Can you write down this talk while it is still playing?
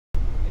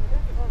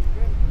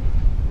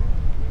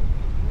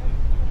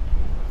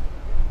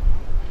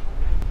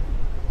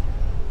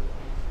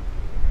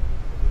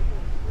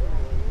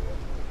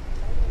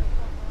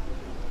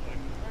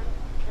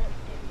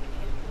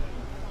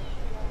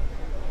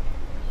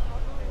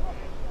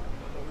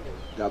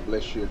God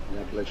bless you.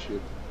 God bless you.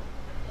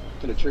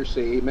 Can the church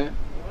say amen?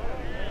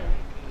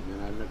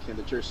 Amen. Can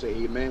the church say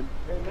amen?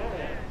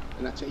 Amen.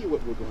 And I tell you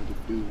what we're going to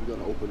do. We're going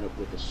to open up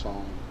with a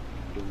song,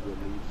 then we'll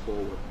move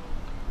forward.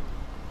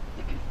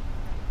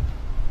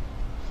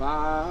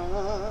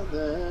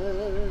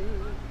 Father,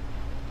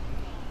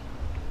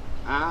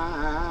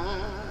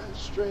 I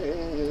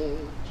stretch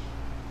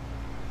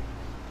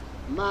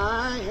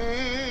my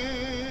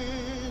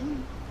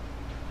hand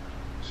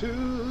to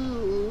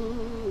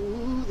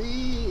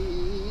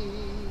thee.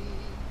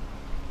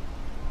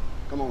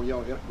 Come on,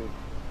 y'all, help me.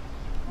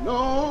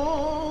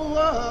 No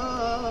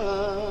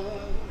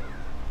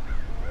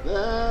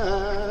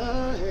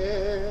other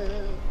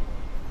help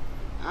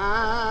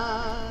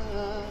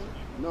I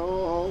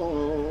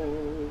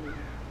know,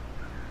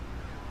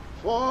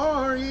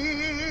 for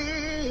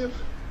if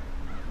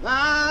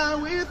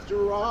thou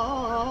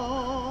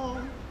withdraw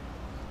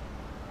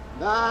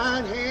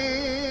thine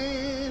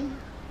hand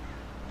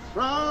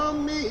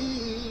from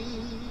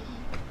me,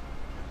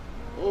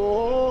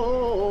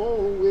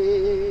 oh,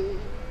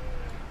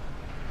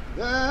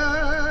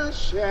 whither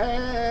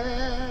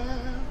shall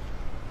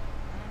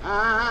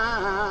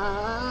I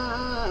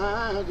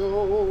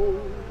go?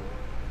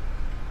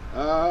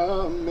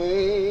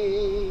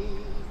 Amazing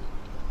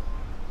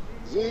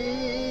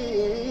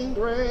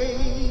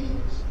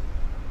grace,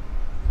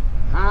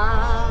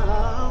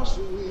 how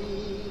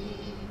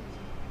sweet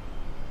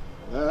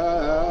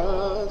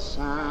the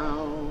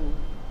sound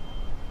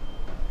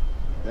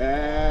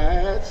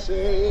that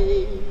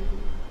saved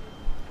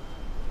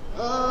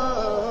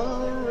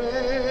a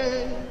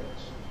wretch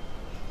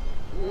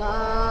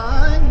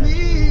like me.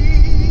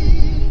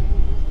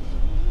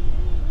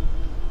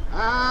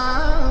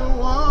 I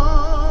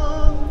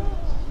once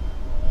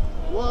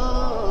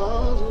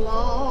was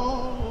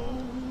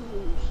lost,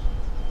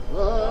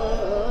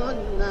 but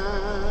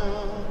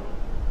now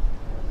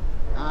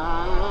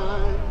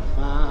I'm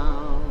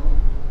found.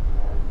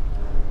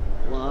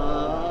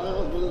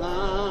 Was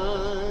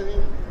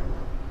blind,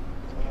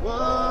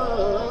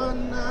 but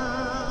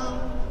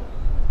now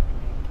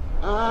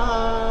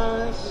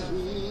I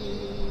see.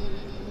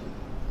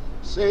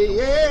 Say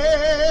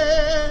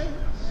yes,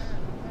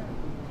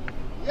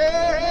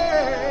 yes,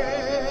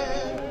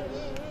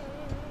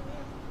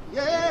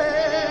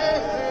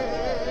 yes,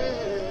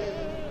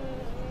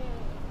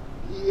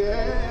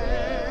 yes,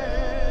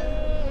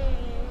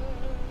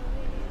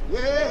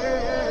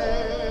 yes,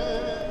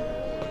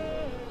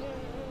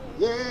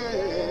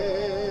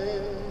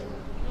 yes.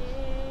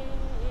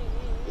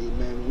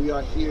 Amen. We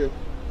are here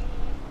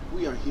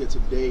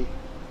today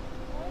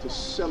to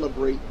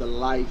celebrate the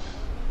life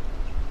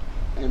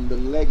and the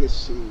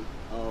legacy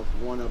of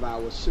one of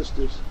our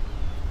sisters.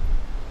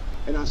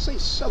 And I say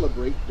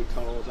celebrate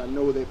because I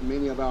know that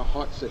many of our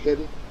hearts are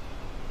heavy,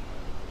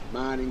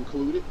 mine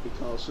included,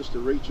 because Sister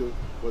Rachel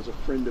was a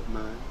friend of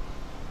mine.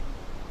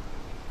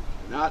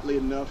 And oddly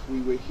enough, we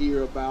were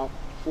here about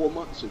 4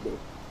 months ago.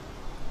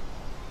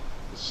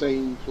 The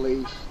same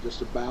place,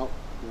 just about,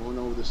 going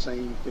over the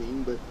same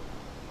thing. But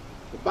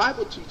the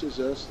Bible teaches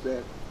us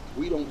that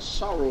we don't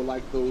sorrow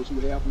like those who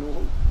have no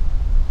hope.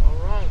 All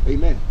right.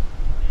 Amen.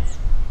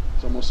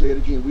 So I'm going to say it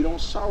again. We don't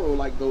sorrow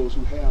like those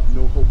who have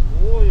no hope.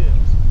 Oh, yes.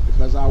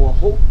 Because our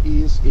hope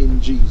is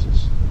in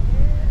Jesus.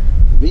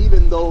 And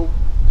even though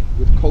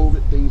with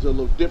COVID things are a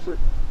little different,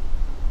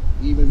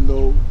 even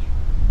though,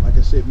 like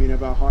I said, many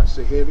of our hearts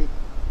are heavy,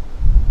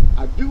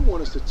 I do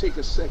want us to take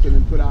a second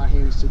and put our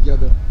hands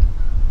together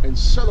and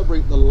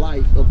celebrate the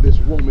life of this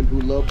woman who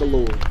loved the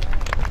Lord.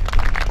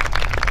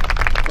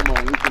 Come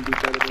on, we can do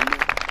better than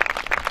that.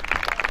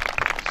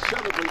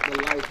 Celebrate the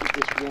life of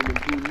this woman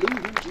who knew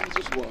who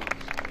Jesus was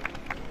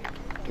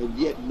and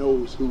yet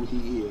knows who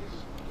he is.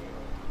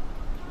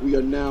 We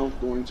are now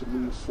going to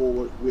move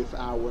forward with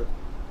our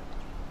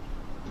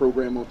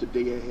program on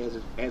today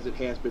as it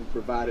has been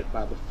provided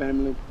by the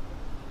family.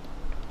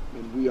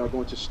 And we are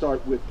going to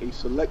start with a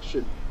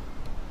selection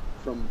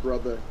from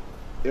Brother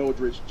J.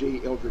 Eldridge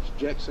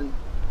Jackson.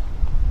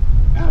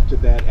 After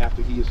that,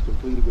 after he is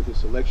completed with his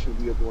selection,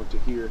 we are going to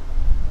hear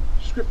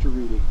scripture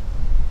reading,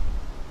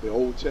 the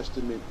Old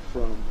Testament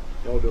from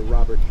Elder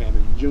Robert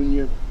Hammond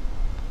Jr.,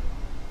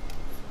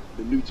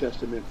 the New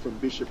Testament from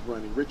Bishop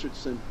Ronnie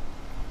Richardson,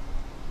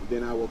 and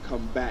then I will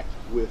come back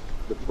with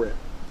the prayer.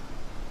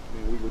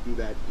 And we will do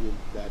that in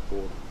that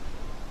order.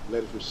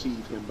 Let us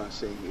receive him by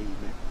saying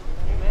amen.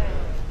 Amen.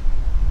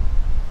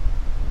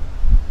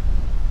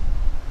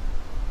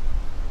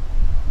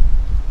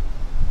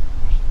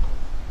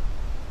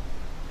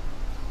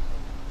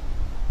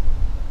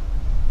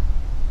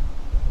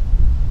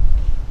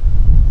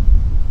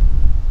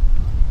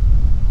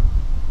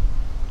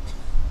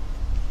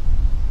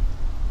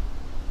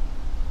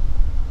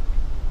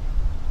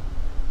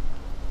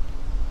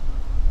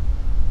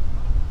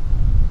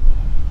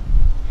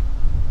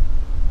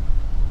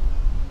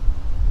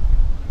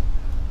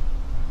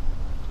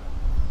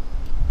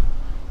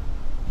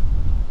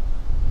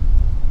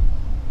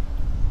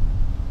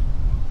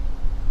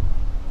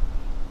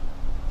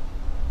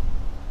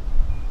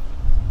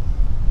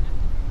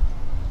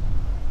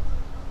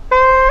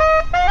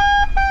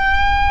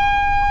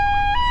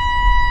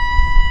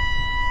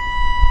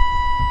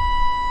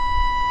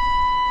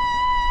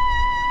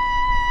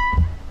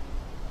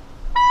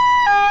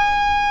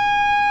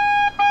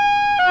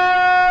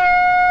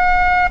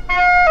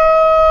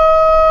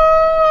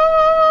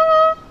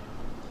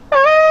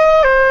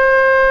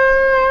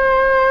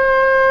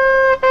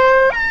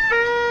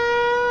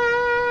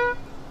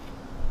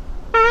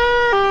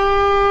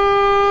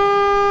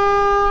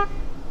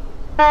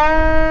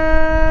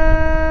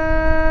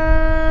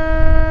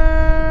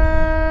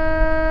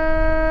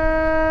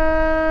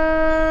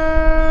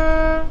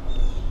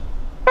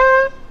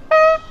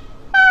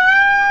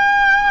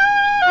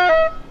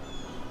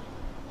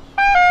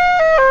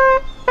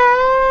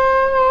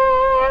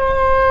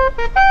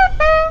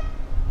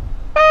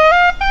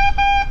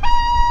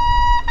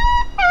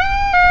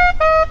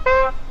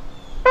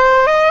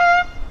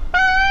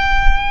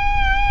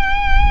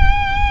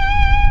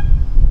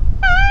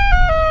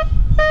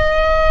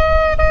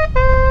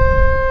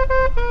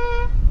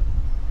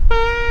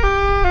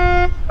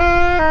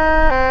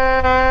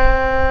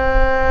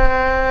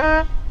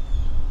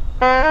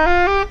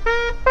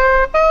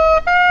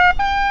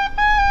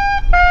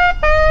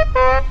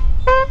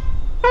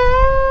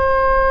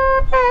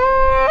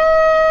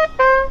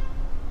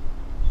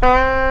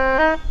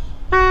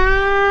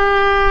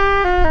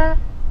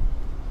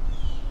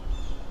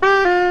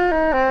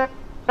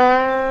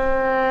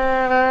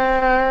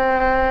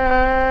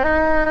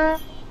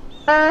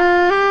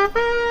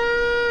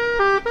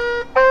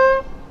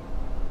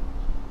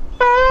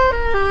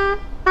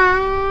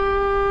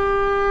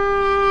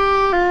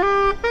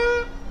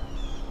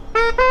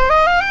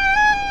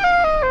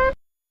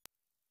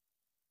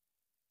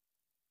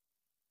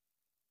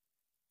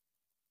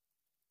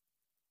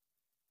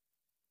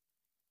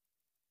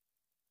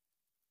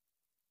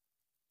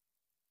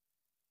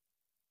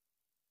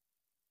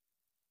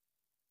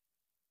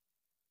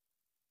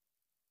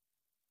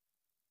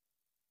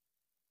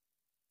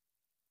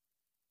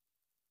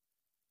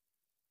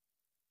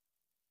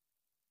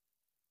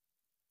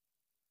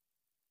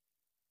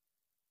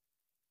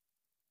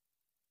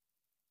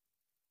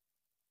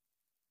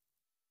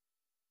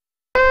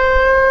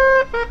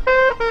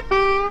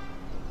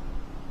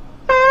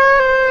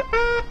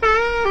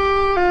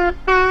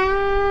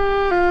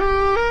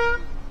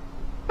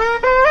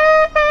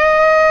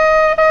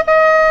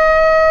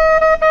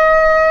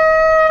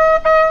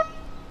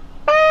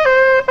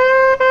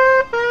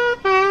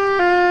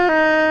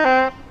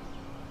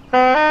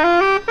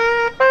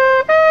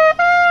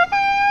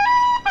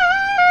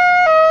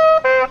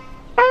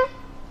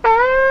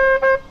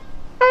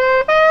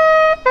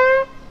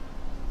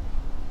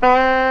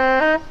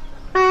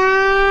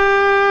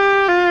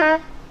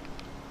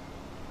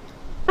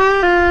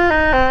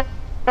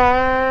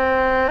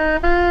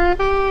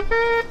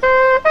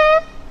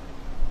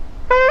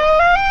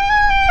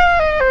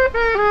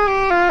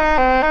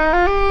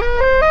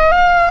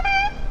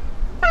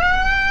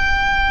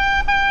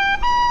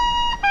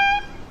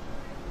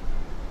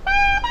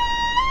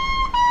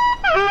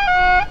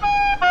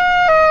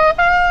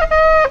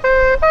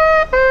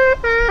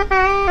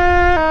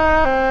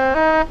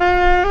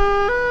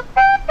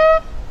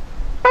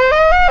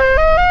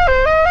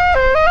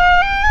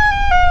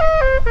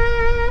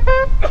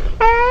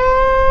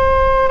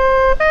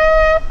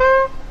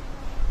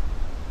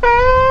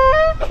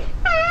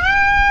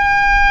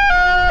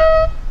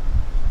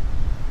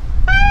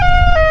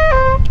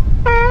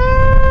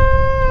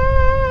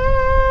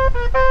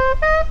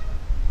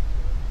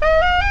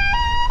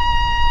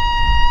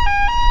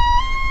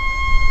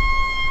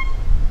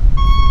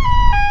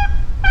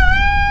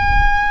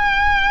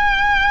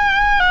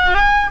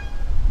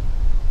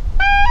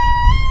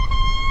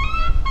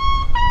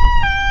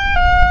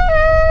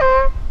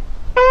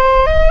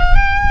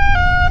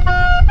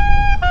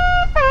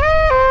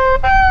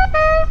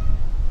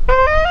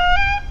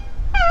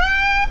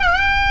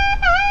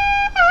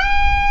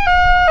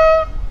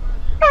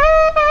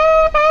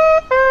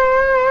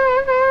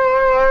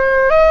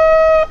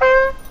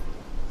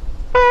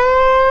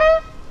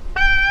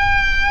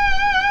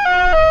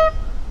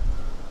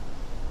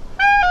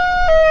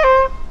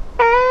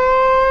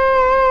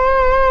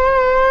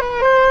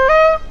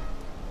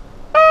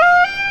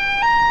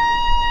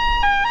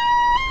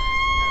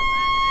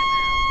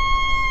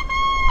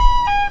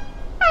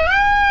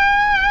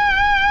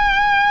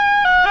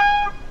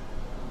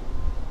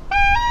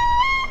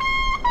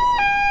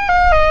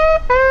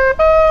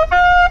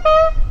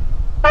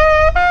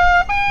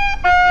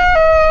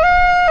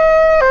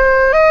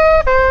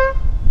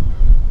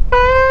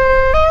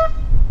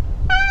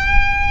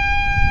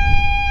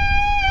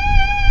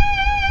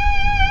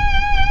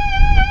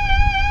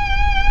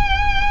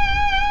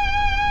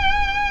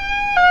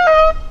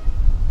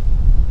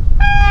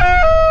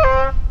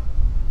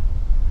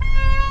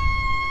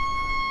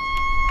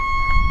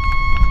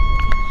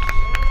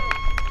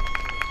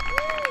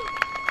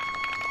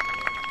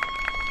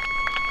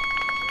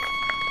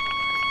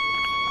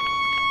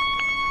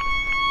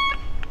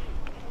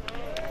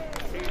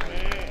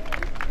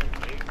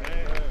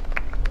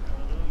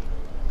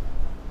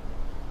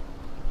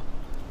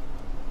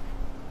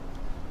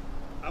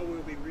 I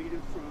will be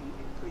reading from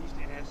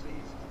Ecclesiastes,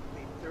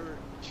 the 3rd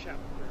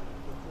chapter,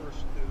 the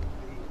first through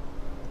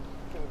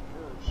the 4th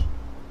verse.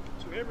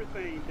 To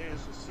everything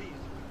there's a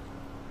season,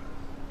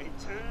 a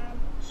time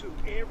to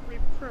every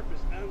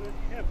purpose under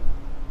heaven,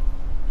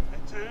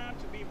 a time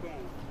to be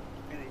born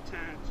and a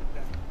time to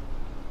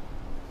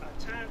die,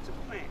 a time to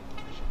plant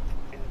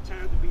and a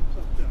time to be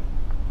plucked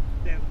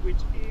up, that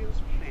which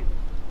is planted,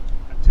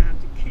 a time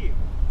to kill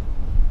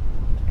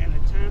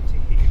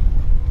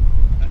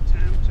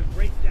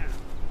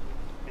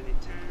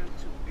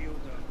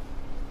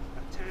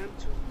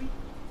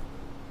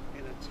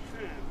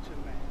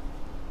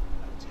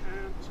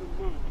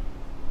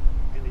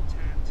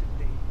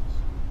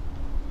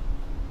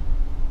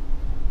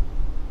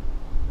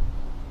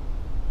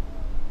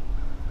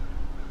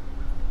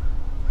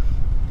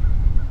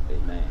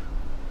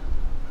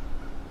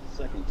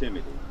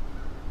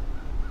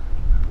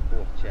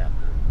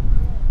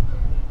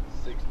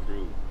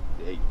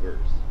 8th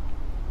verse.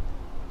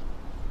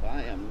 For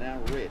I am now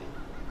ready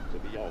to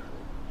be offered,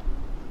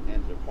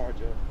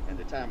 and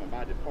the time of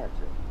my departure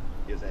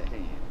is at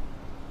hand.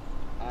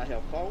 I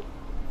have fought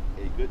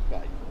a good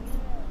fight.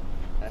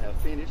 I have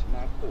finished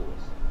my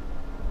course.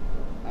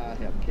 I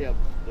have kept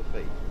the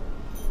faith.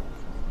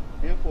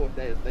 Henceforth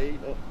there is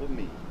laid up for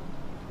me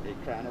a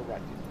crown of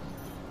righteousness,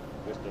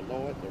 which the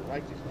Lord, the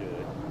righteous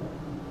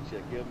judge,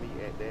 shall give me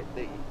at that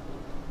day,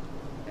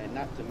 and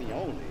not to me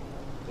only,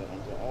 but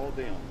unto all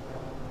them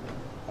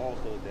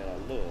also that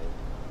are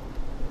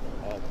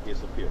loved of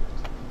his appearance.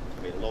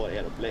 May the Lord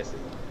add a blessing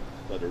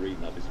for the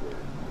reading of his word.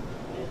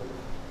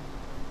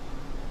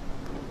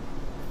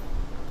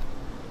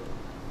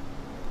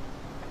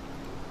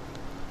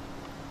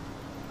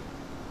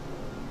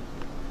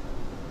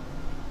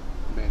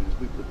 Man, as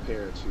we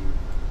prepare to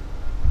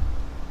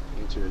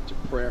enter into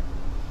prayer,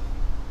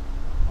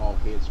 all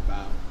heads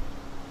bowed.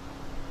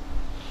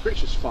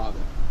 Gracious Father,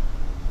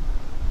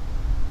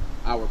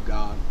 our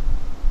God,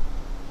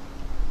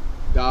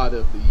 God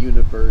of the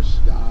universe,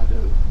 God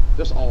of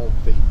just all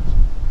things.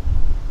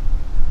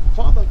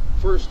 Father,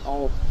 first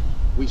off,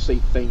 we say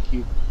thank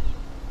you.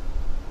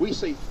 We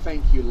say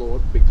thank you,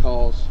 Lord,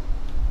 because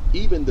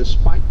even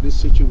despite this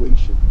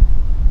situation,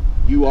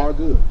 you are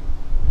good.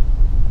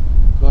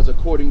 Because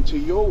according to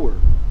your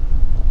word,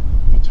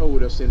 you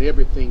told us in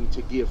everything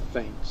to give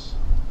thanks.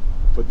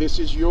 For this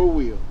is your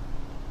will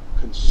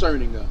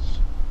concerning us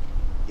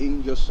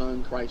in your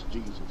Son, Christ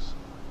Jesus.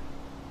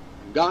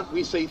 And God,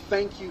 we say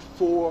thank you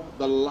for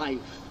the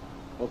life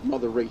of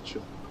Mother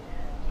Rachel.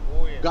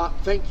 God,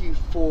 thank you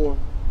for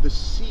the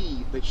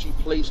seed that she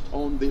placed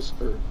on this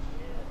earth.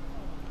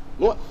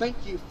 Lord, thank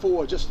you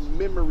for just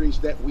memories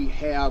that we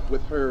have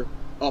with her,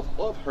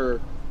 of her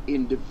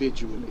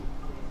individually.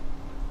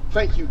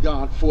 Thank you,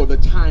 God, for the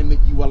time that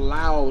you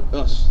allowed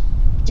us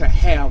to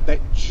have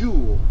that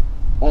jewel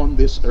on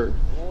this earth.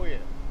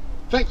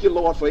 Thank you,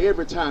 Lord, for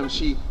every time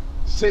she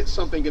said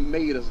something and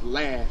made us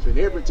laugh, and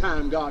every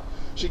time, God,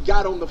 she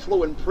got on the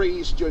floor and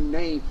praised your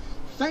name.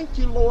 Thank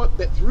you, Lord,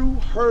 that through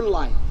her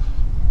life,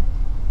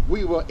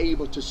 we were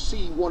able to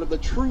see one of the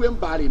true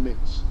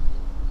embodiments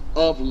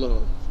of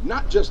love.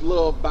 Not just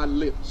love by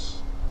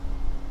lips,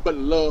 but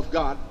love,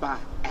 God, by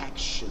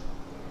action.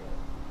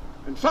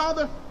 And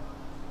Father,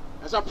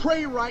 as I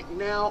pray right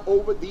now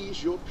over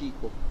these your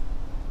people,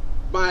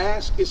 my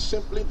ask is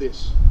simply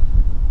this: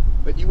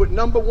 that you would,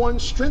 number one,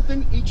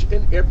 strengthen each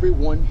and every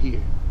one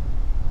here.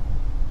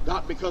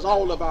 God, because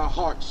all of our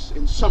hearts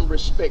in some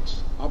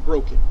respects are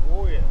broken.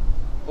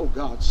 Oh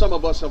God, some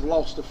of us have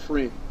lost a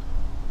friend.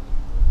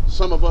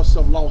 Some of us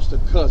have lost a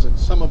cousin.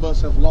 Some of us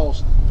have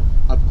lost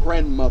a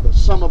grandmother.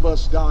 Some of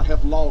us, God,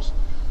 have lost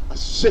a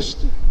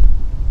sister.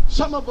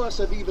 Some of us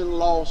have even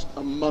lost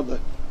a mother.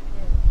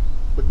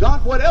 But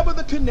God, whatever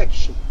the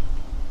connection,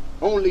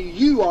 only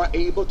you are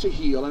able to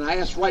heal. And I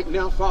ask right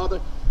now, Father,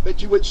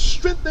 that you would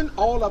strengthen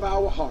all of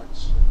our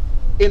hearts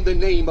in the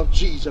name of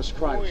Jesus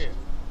Christ.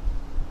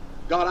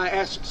 God, I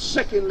ask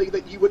secondly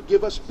that you would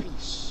give us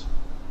peace.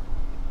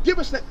 Give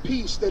us that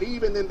peace that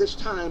even in this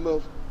time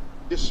of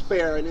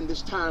despair and in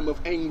this time of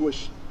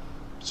anguish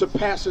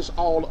surpasses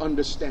all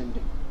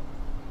understanding.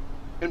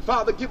 And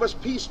Father, give us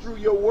peace through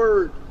your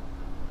word,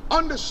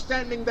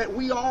 understanding that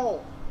we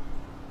all,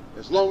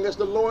 as long as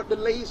the Lord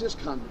delays his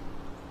coming,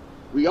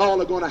 we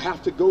all are going to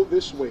have to go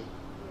this way.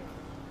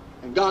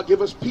 And God,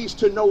 give us peace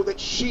to know that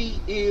she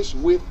is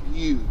with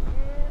you.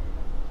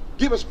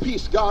 Give us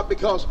peace, God,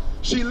 because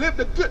she lived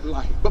a good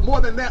life. But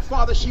more than that,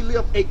 Father, she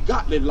lived a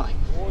godly life.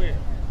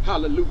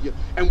 Hallelujah.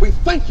 And we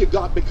thank you,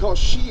 God, because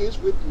she is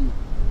with you.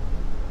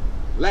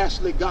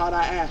 Lastly, God,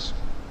 I ask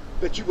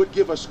that you would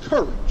give us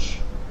courage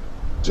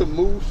to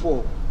move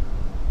forward.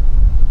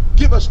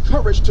 Give us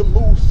courage to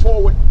move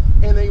forward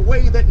in a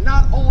way that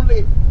not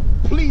only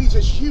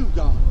pleases you,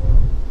 God,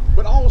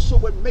 but also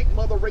would make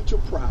Mother Rachel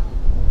proud.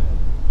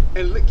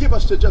 And give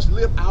us to just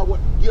live out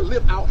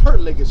her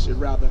legacy,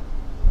 rather.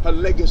 Her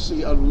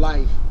legacy of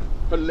life,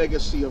 her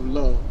legacy of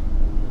love,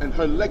 and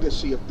her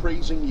legacy of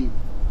praising you.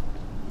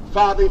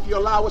 Father, if you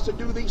allow us to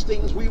do these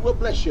things, we will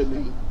bless your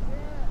name.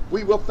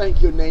 We will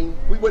thank your name.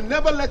 We will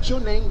never let your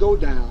name go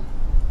down.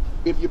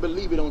 If you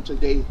believe it on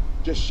today,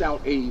 just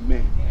shout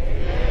amen.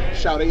 Amen.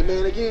 Shout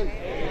amen again.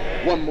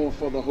 Amen. One more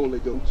for the Holy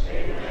Ghost.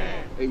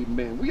 Amen.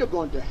 Amen. We are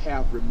going to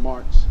have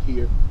remarks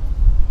here.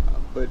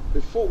 But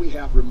before we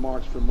have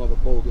remarks from Mother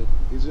Bogan,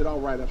 is it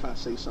all right if I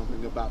say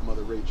something about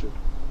Mother Rachel?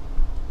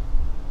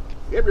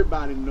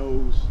 Everybody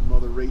knows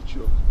Mother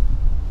Rachel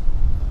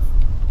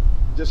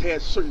just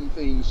has certain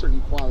things,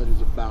 certain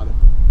qualities about her.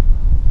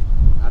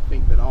 I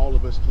think that all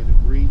of us can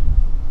agree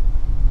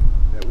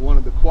that one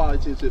of the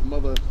qualities that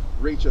Mother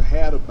Rachel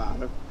had about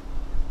her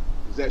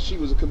is that she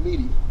was a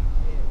comedian.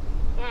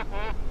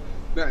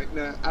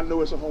 Now, I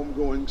know it's a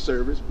homegoing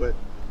service, but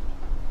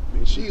I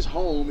mean, she's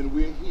home and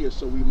we're here,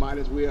 so we might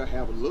as well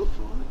have a little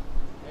fun.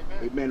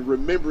 Amen.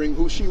 Remembering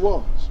who she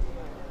was.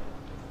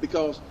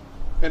 Because,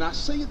 and I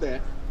say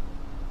that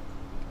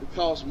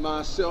because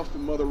myself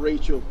and Mother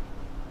Rachel,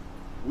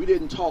 we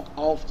didn't talk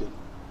often,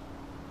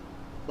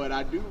 but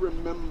I do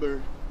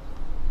remember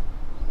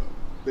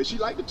But she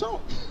liked to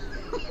talk.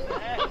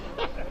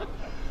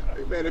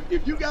 Hey, man,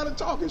 if you got to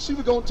talk, and she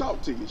was going to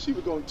talk to you. She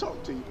was going to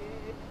talk to you.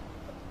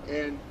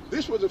 And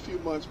this was a few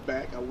months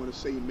back. I want to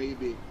say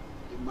maybe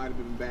it might have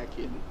been back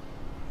in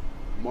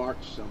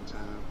March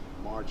sometime,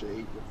 March or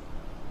April.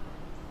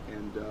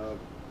 And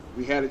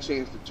we had a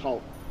chance to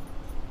talk.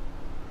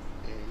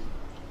 And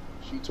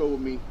she told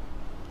me,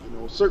 you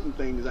know, certain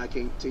things I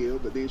can't tell,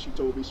 but then she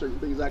told me certain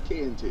things I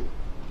can tell.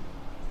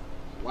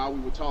 While we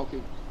were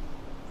talking,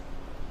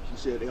 she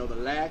said, Elder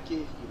Lackey,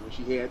 you know,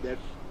 she had that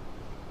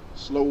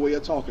slow way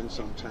of talking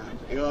sometimes.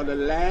 Elder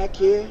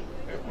Lackey,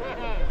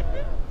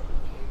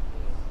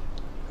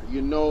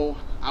 you know,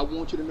 I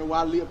want you to know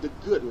I lived a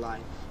good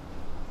life.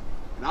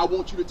 And I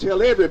want you to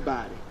tell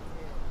everybody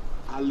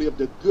I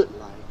lived a good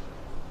life.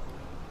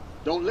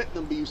 Don't let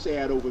them be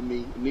sad over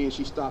me. And then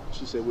she stopped.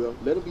 She said, well,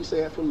 let them be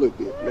sad for a little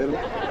bit. Let them.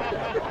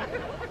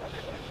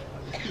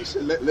 She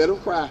said, let them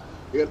cry.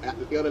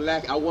 Elder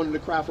Lackey, I wanted to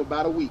cry for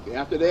about a week.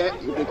 After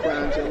that, you've been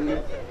crying till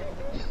you.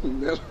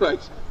 That's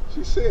right.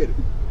 She said it.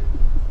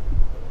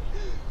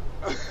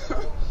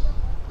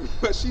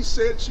 But she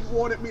said she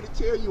wanted me to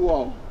tell you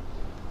all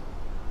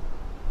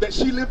that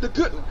she lived a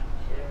good life.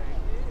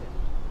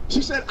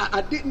 She said,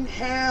 I didn't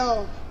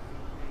have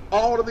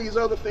all of these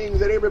other things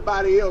that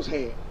everybody else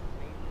had.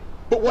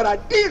 But what I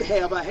did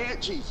have, I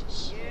had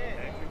Jesus.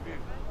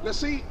 Now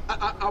see,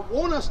 I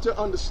want us to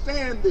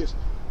understand this.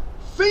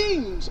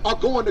 Things are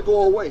going to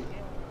go away.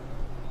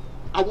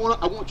 I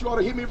want you all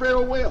to hear me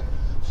very well.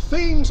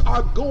 Things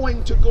are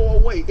going to go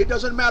away. It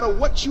doesn't matter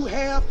what you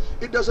have.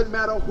 It doesn't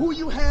matter who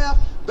you have.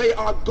 They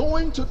are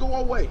going to go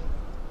away.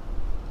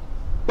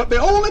 But the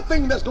only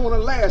thing that's going to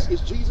last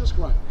is Jesus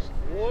Christ.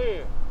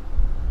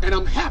 And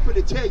I'm happy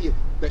to tell you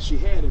that she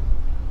had him.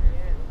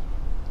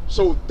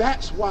 So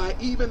that's why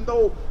even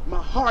though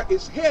my heart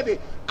is heavy,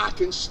 I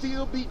can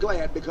still be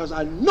glad because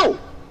I know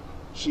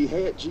she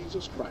had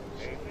Jesus Christ.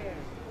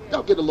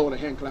 Y'all give the Lord a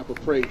hand clap of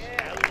praise.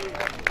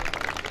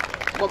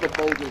 Mother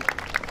Bolden,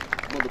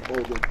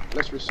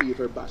 let's receive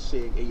her by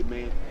saying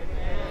amen.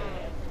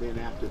 Then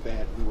after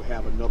that, we will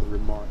have another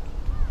remark.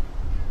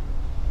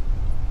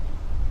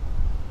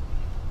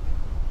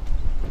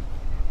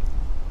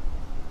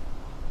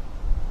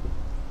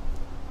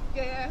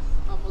 Yes,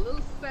 I'm a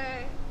little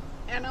sad,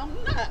 and I'm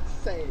not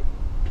sad,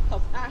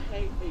 because I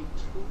had a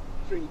true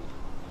friend.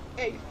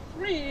 A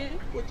friend,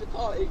 what you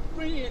call a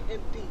friend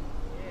indeed.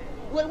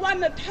 We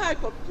wasn't the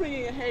type of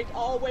friend had to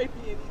always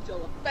be in each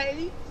other's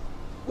face.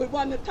 We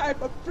wasn't the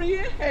type of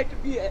friend had to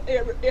be at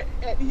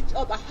each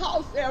other's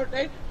house every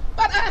day.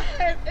 But I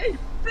had a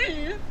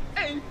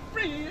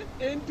friend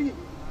indeed.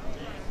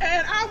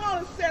 And I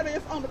want to say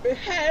this on the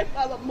behalf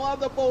of the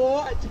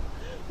motherboard.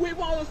 We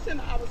want to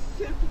send our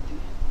sympathy,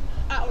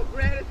 our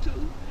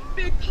gratitude,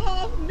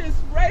 because Miss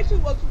Rachel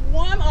was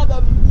one of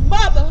the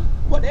mother,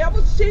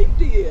 whatever she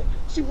did,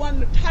 she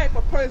wasn't the type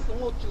of person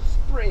who wants to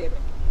spread it.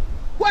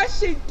 What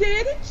she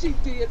did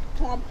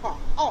from her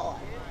heart.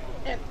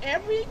 And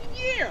every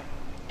year,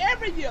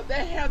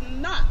 there has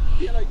not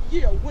been a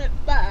year went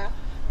by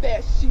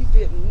that she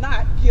did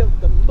not give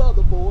the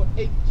motherboard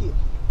a gift.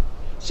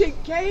 She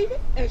gave it,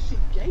 and she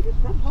gave it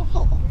from her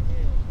heart.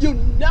 You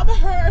never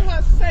heard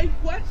her say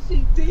what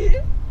she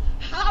did,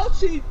 how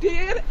she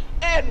did it,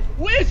 and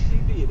when she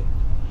did it.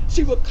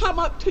 She would come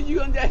up to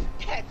you and just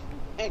catch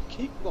you and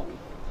keep going.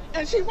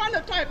 And she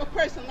wasn't the type of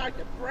person like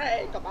to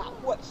brag about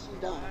what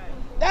she done.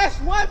 That's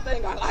one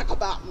thing I like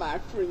about my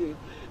friend.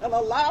 And a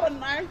lot of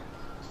nights,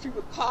 she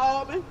would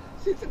call me.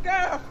 She's a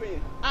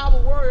girlfriend. Our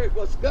word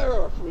was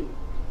girlfriend.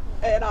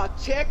 And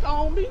check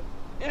on me.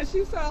 And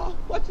she said, oh,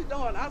 what you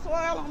doing? I said,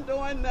 well, I'm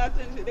doing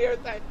nothing and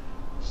everything.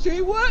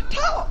 She would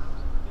talk.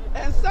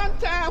 And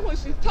sometimes when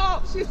she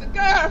talked, she said,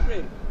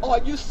 girlfriend, or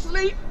you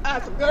sleep? I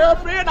said,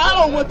 girlfriend, I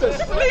don't want to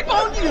sleep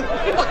on you.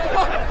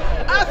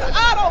 I said,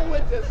 I don't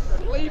want to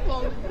sleep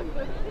on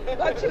you.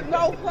 But you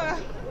know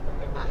what?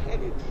 I had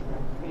a true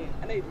friend,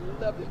 and a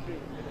lovely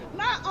friend.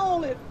 Not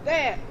only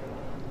that,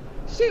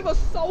 we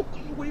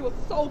were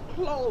so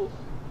close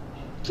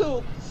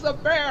to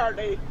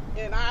severity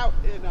in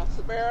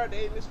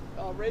severity, Miss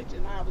Rachel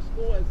and I was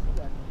going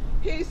through.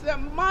 He said,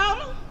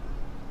 Mama,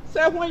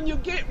 said when you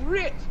get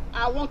rich,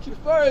 I want you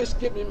first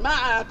give me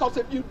mine, because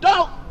if you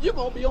don't, you're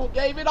going to be on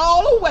gave it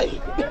all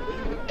away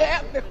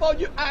before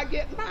I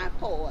get my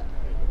part.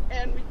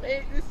 And we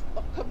made this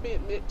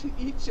commitment to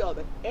each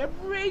other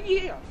every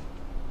year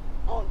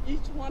on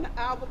each one of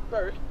our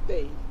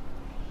birthdays.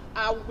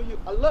 I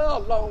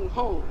love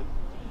Longhorn.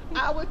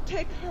 I would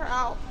take her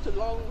out to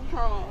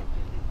Longhorn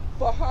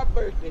for her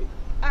birthday.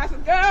 I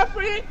said,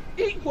 girlfriend,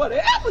 eat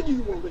whatever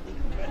you want to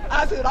eat.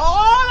 I said,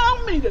 all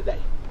on me today.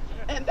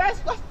 And that's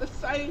what's the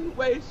same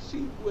way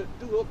she would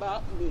do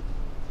about me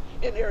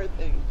and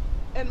everything.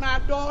 And my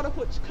daughter,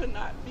 which could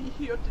not be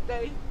here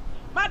today,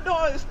 my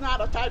daughter is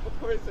not a type of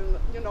person,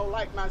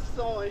 like my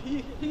son.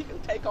 He can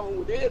take on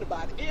with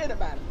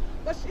anybody.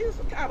 But she's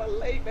a kind of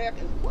laid back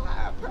and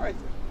quiet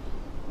person.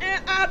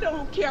 And I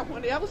don't care,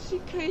 whenever she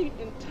came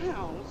in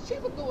town, she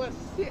would go and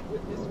sit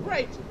with Miss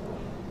Rachel.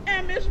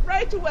 And Miss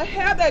Rachel would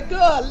have that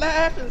girl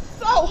laughing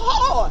so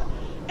hard.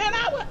 And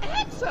I would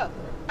ask her,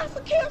 I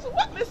said, Kelsey,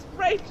 what Miss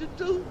Rachel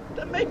do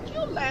to make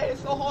you laugh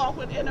so hard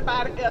when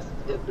anybody else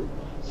did do?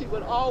 She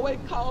would always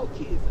call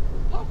Kizzy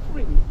her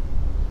friend.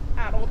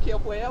 I don't care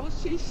wherever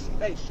she's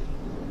stationed.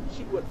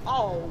 She would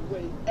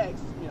always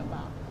ask me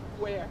about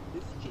where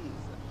is Kizzy,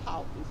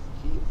 how is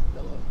Kizzy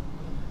doing.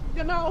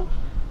 You know,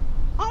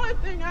 only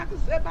thing I can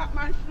say about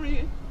my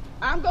friend,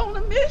 I'm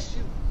going to miss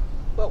you.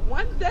 But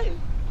one day,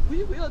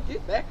 we will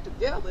get back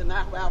together and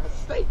I'll have a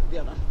steak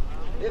dinner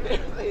and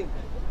everything.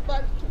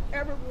 But to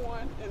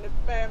everyone in the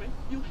family,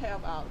 you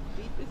have our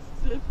deepest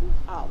sympathy,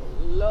 our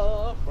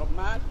love from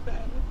my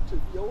family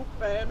to your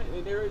family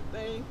and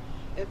everything.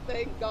 And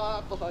thank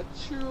God for her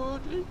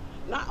children,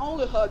 not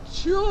only her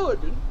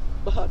children,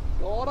 but her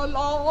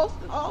daughter-in-laws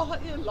and all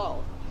her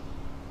in-laws.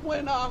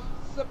 When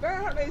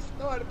Savannah, they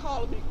started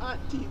calling me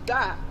Auntie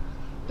Di,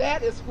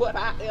 that is what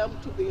I am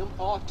to them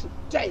all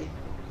today.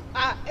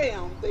 I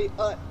am the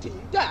Auntie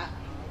Di,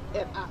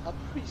 and I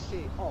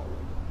appreciate all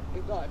of you.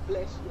 And God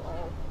bless you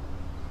all.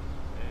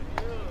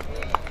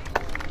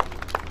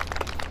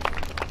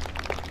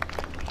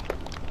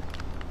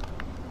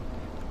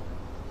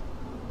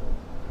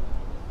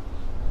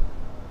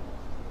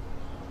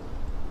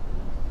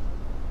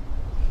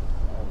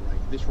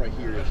 This right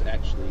here is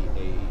actually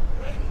a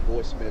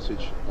voice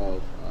message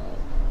of,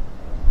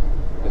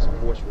 it's a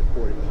voice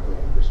recording of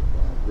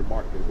a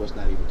remark that was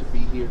not able to be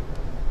here.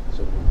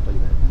 So we're going to play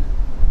that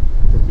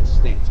now from Miss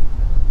Stanton.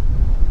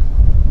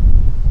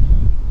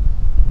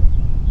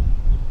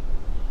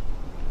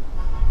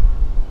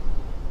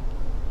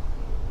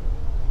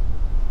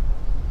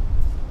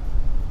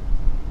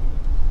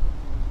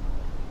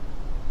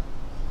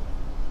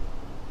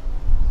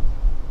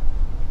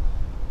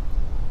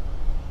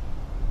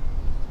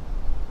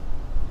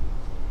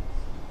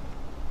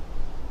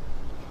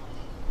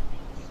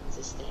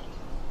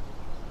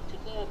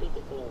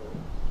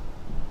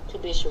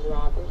 Bishop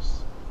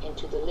Roberts, and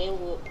to the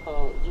Linwood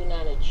Park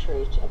United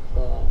Church of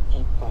God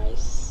in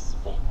Christ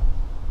family.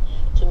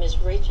 To Miss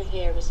Rachel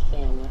Harris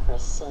family, her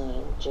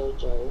son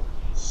JoJo,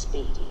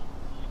 Speedy,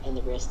 and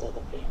the rest of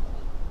the family.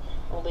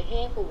 On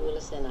behalf of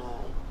Willis and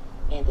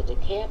I, and the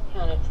DeKalb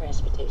County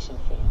Transportation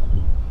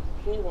family,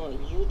 we want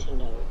you to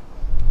know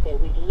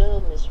that we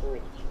love Miss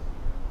Rachel,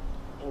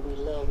 and we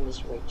love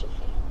Miss Rachel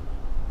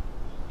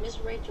family. Miss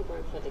Rachel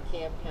worked for the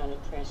DeKalb County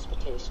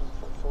Transportation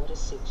for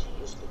 46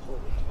 years before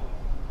retirement.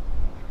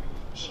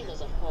 She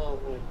was a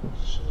hard worker.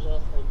 She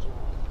loved her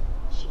job.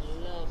 She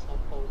loved her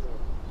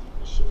co-worker.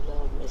 And she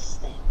loved Miss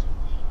Stanton.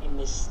 And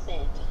Miss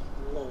Stanton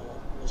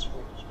loved Miss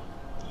Rachel.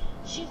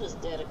 She was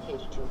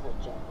dedicated to her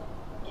job.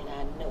 And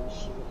I know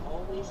she would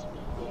always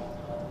be there,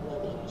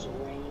 whether it was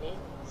raining,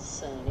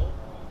 sunny,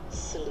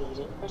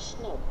 sleeting, or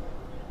snowing.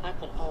 I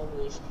could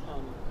always count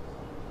on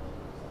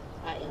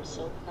her. I am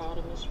so proud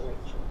of Miss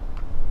Rachel.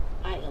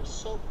 I am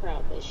so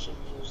proud that she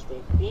used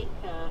that big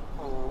kind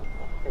heart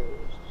of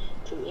hers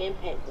to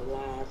impact the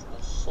lives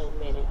of so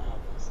many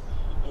others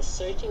in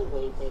such a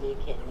way that it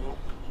cannot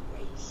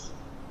be erased.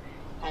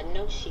 I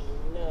know she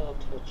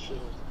loved her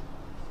children,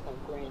 her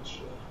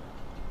grandchildren,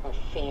 her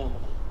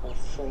family, her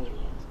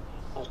friends,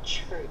 her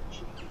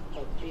church,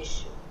 her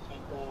bishop,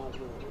 and God's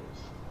words.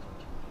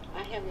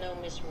 I have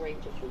known Miss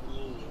Rachel for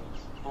years.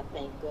 I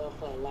thank God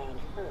for allowing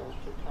her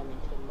to come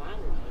into my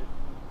life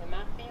and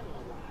my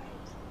family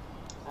lives.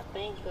 I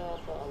thank God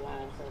for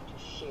allowing her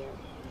to share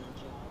and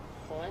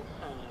enjoy fun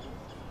times,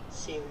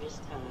 serious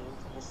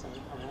times, and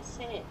sometimes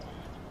sad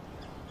times.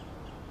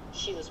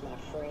 She was my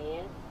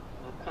friend,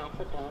 my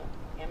confidant,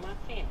 and my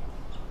family.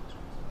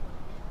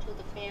 To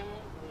the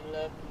family, we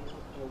love you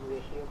and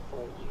we're here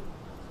for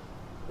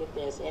you. If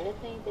there's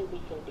anything that we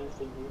can do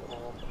for you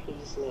all,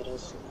 please let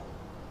us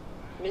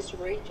know. Miss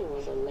Rachel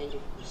was a lady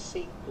who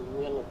seeked the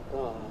will of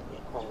God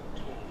at all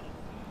times.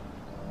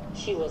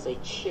 She was a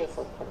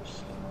cheerful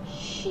person.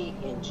 She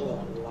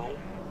enjoyed life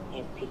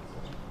and people.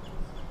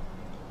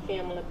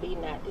 Family, be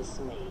not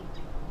dismayed,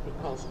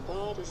 because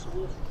God is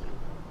with you.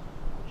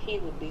 He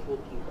will be with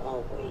you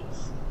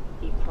always.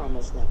 He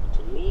promised never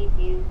to leave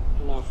you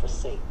nor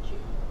forsake you.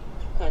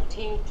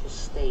 Continue to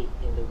stay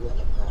in the will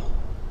of God.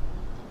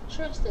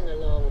 Trust in the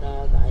Lord with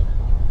all thy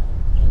heart,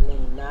 and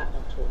lean not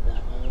unto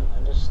thy own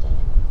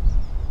understanding.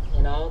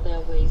 In all thy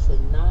ways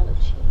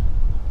acknowledge him,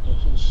 and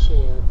he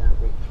shall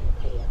direct your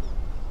path.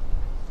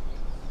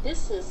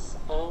 This is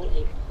all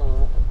a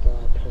part of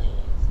God's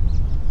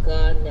plans.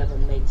 God never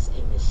makes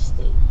a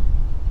mistake.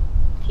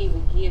 He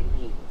will give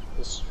you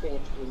the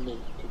strength you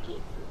need to get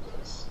through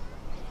this.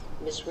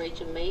 Miss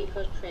Rachel made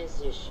her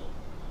transition,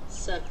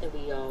 something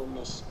we all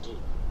must do.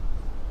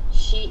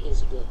 She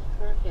is with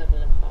her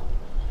Heavenly Father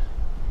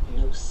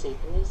now. No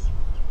sickness,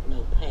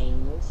 no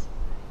pains,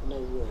 no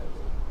worry.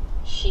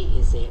 She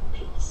is at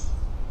peace.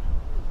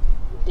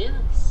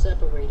 Death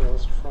separates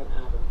us from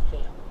our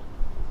family,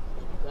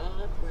 but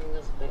God brings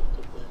us back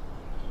together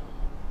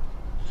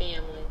again.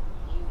 Family,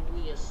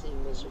 you will see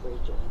Miss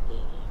Rachel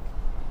again.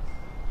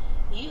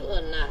 You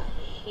are not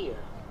here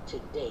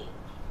today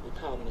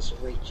because Miss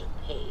Rachel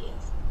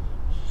passed.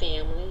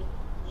 Family,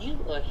 You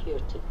are here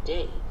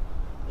today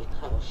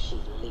because she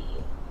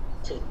lived.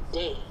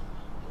 Today,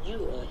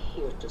 you are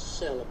here to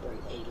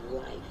celebrate a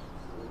life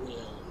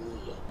well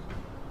lived.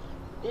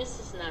 This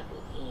is not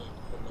the end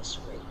for Miss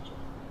Rachel.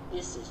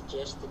 This is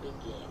just the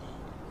beginning.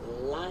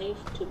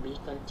 Life to be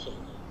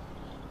continued.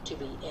 To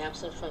be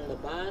absent from the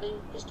body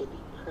is to be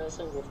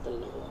present with the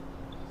Lord.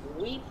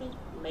 Weeping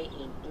may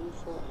endure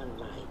for a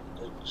night,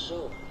 but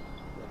joy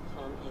will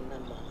come in the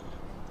morning.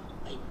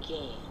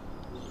 Again,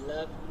 we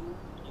love you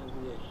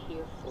and we are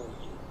here for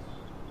you.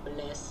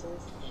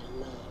 Blessings and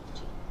love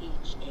to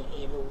each and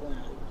every one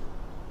of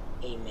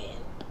you. Amen.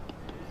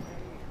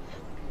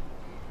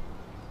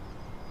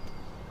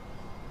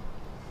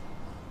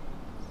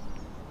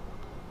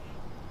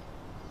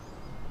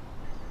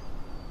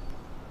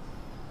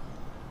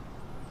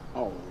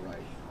 All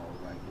right.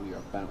 We are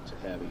about to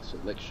have a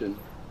selection.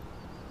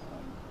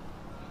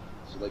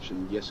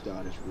 Yes,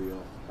 God is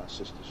Real, by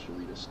Sister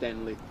Sharita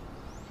Stanley.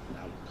 And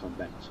I will come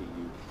back to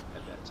you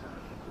at that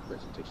time for the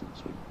presentation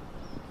this week.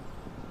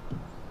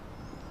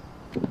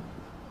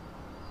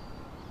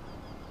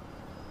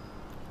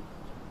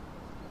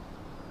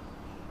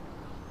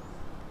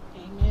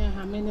 Amen.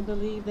 How many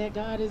believe that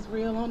God is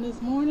real on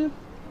this morning?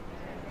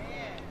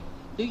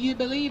 Do you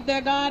believe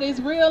that God is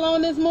real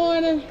on this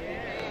morning?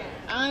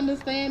 I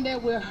understand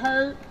that we're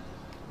hurt,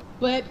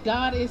 but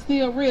God is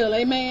still real.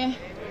 Amen.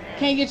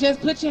 Can you just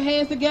put your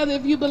hands together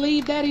if you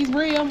believe that he's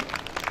real?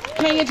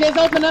 Can you just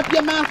open up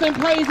your mouth and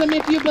praise him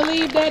if you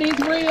believe that he's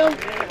real?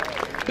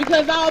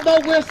 Because although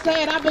we're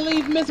sad, I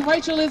believe Miss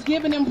Rachel is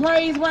giving him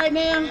praise right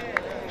now.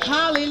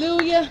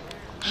 Hallelujah.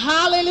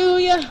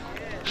 Hallelujah.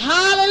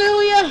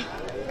 Hallelujah.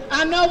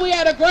 I know we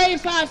had a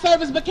graveside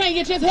service, but can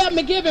you just help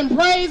me give him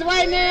praise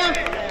right now?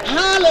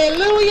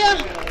 Hallelujah.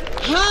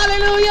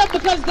 Hallelujah.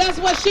 Because that's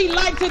what she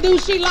liked to do.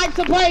 She liked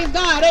to praise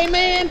God.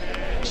 Amen.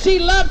 She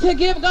loved to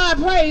give God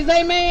praise.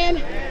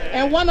 Amen.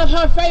 And one of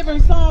her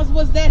favorite songs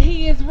was that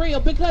he is real,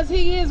 because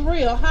he is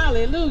real.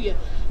 Hallelujah.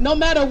 No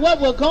matter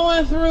what we're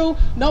going through,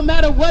 no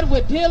matter what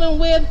we're dealing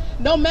with,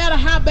 no matter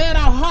how bad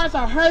our hearts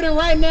are hurting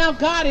right now,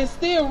 God is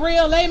still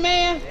real.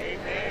 Amen.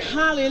 Amen.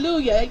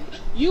 Hallelujah.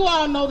 You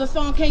all know the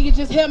song. Can you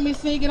just help me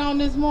sing it on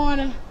this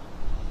morning?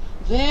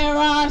 There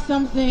are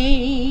some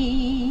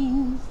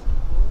things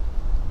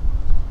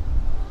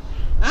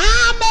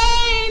I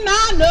may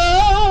not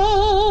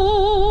know.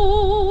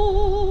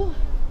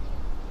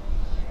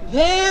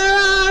 There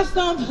are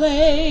some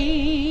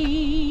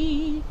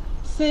places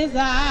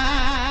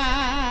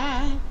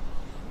I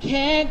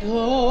can't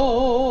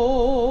go.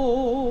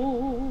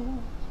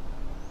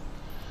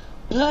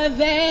 But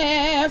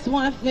there's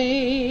one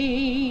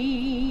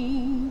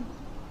thing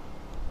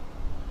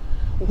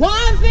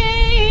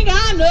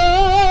I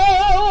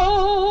know,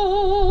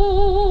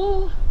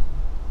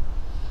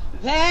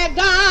 that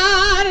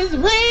God is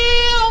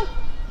real,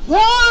 for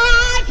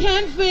I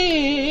can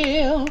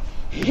feel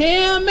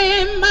him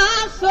in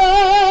my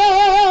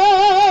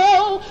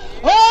soul.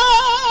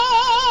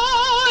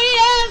 Oh,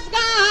 yes,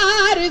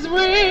 God is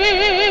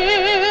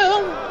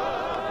real.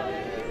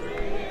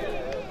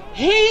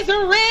 He's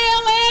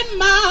real in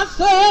my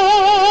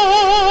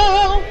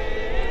soul.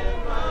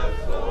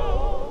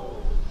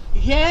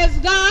 Yes,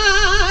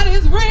 God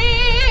is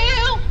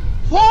real,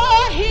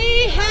 for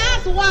he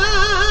has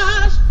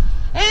washed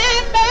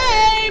and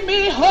made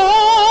me whole.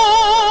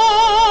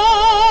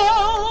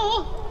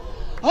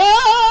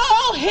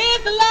 Oh,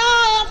 his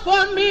love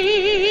for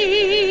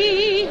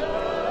me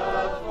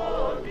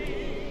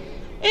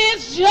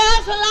is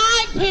just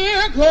like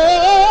pure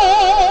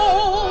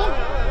gold.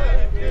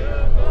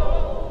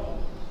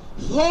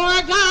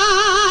 For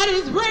God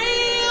is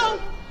real,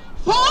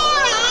 for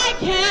I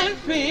can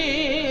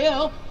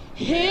feel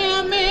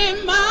him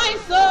in my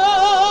soul.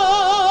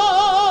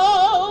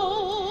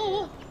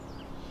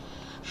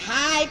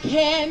 I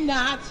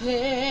cannot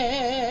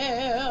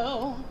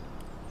tell,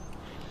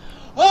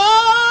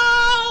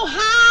 oh,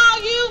 how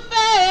you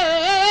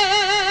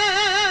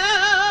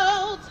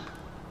felt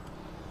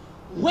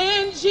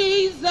when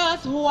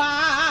Jesus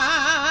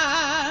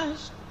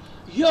washed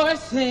your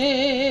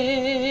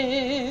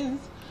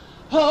sins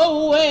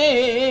away.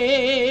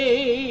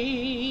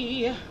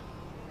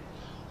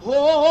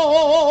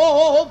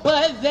 Oh,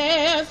 but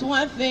there's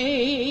one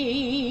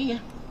thing.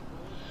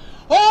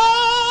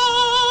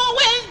 Oh,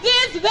 in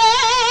this very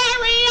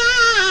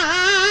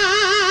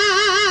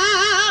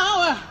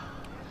hour,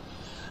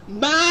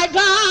 my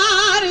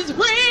God is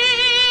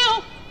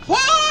real, for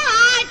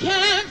I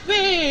can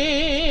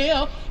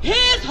feel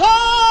his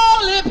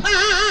holy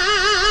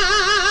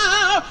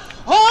power.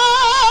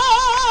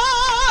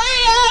 Oh,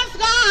 yes,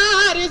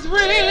 God is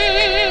real.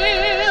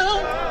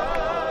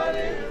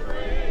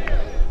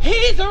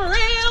 He's real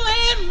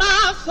in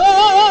my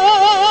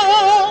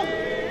soul.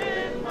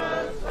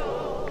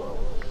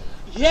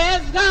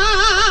 Yes,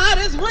 God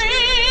is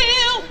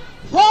real,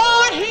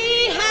 for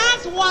he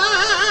has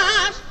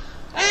washed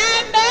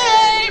and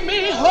made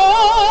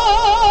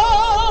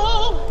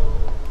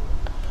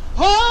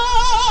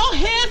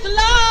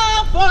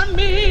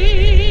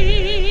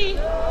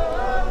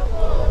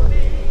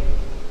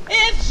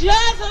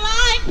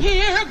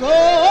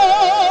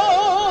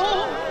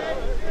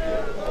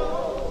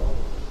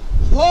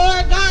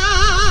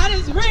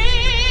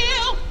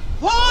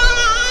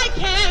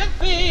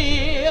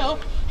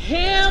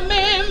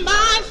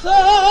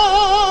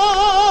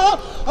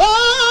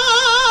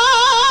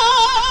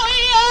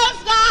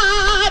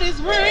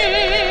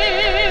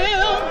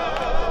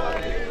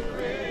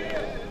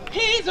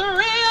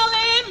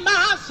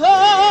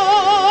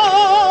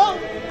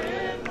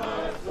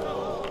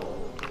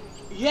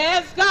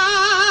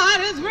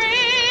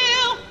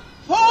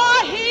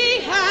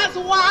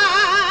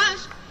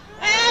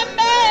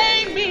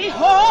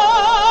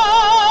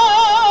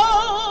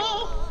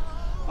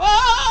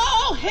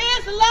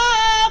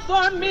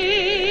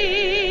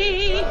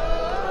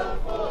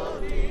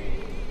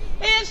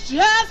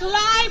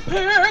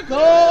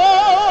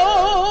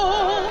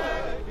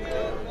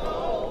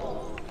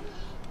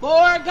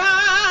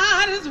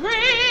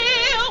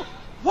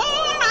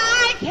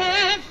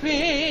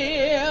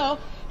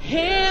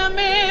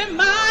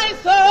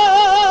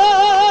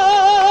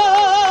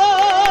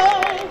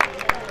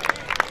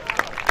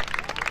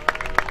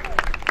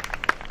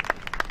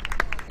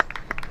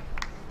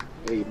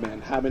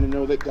How many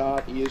know that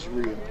God is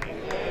real?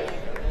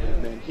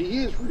 Amen.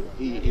 He is real.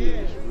 He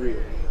is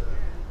real.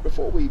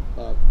 Before we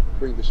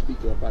bring the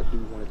speaker up, I do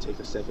want to take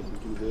a second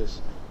and do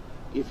this.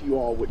 If you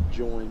all would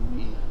join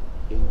me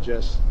in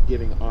just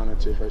giving honor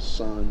to her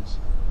sons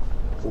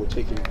for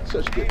taking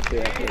such good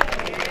care of her.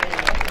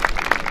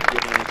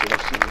 Giving honor to her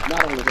sons.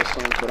 Not only her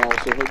sons, but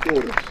also her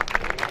daughters.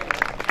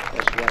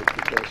 That's right,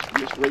 because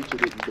Miss Rachel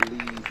didn't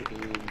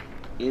believe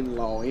in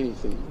in-law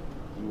anything.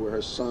 You were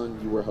her son,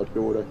 you were her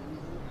daughter.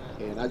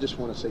 And I just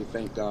want to say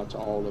thank God to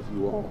all of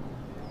you all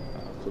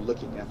for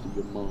looking after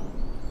your mom.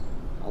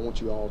 I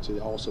want you all to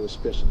also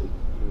especially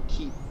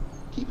keep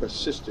her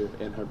sister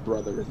and her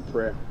brother in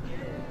prayer.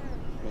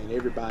 And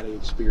everybody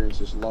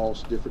experiences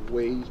loss different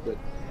ways, but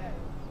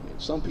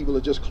some people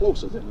are just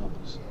closer than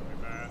others.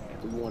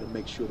 We want to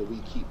make sure that we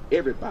keep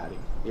everybody,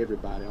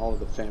 all of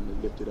the family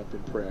lifted up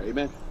in prayer.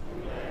 Amen?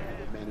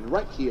 Amen. And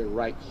right here,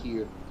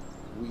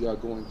 we are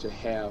going to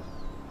have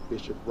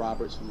Bishop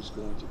Roberts, who's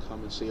going to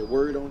come and say a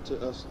word to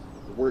us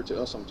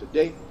on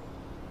today.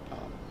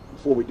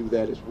 Before we do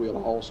that as well,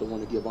 I also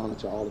want to give honor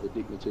to all of the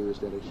dignitaries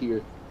that are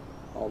here,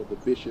 all of the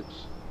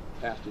bishops,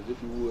 pastors.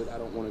 If you would, I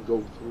don't want to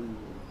go through and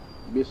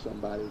miss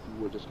somebody. If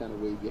you would, just kind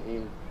of wave your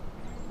hand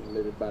and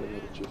let everybody know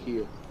that you're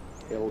here.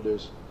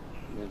 Elders,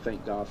 and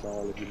thank God for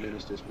all of you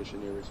ministers,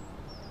 missionaries.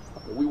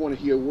 But we want to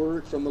hear a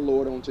word from the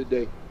Lord on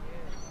today,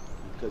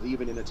 because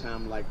even in a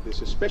time like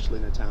this, especially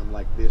in a time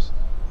like this,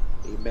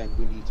 amen,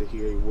 we need to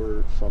hear a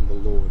word from the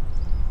Lord.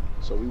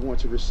 So we want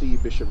to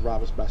receive Bishop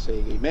Roberts by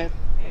saying amen.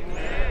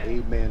 Amen.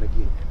 Amen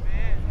again.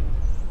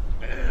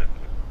 Amen.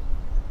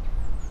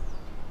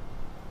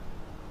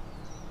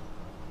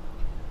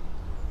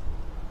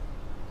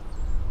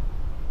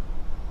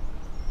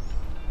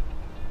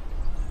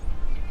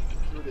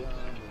 Truly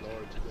honor the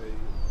Lord today.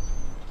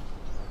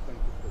 I thank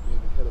you for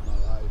being ahead of my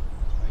life.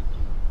 Thank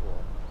you for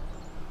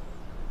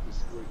this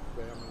great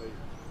family.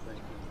 Thank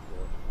you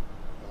for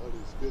all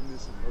his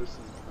goodness and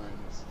mercy and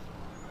kindness.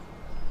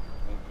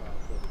 Thank God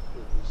for the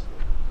privilege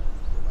that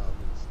allowed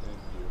me to stand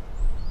here.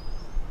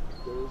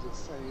 There is a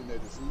saying that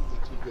it's easy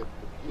to get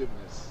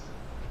forgiveness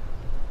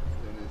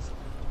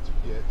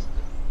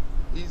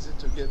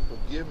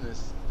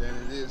than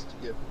it is to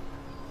get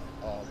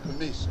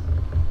permission.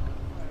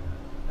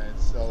 And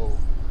so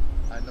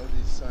I know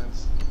these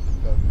sons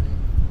love me,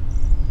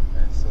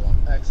 and so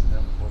I'm asking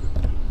them for the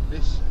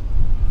permission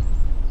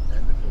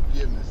and the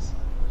forgiveness.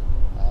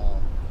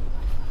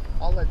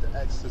 I'd like to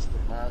ask Sister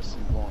Marcy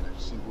Warner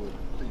if she would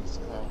please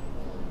come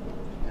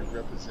in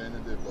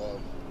representative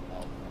of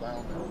our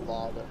founding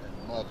father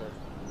and mother.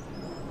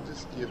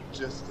 Just give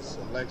just a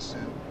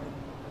selection,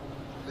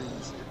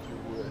 please, if you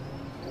would.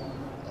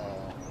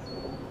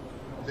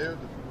 They're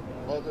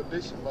the Mother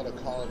Bishop Mother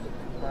Carter,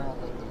 the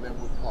founder of the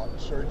Linwood Park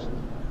Church.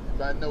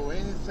 If I know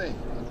anything,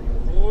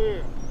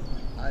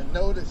 I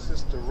know that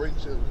Sister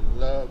Rachel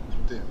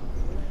loved them,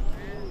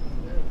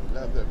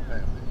 loved their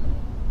family.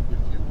 If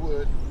you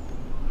would,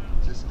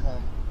 just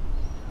come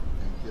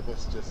and give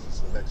us just a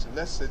selection.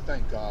 Let's say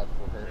thank God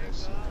for her as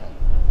she comes.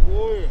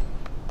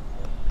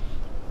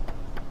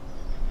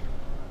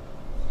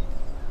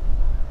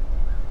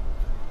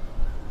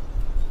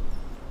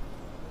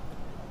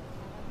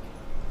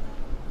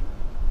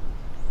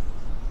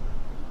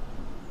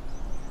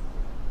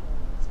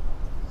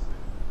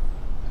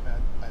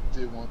 I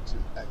did want to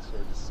ask her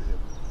to say a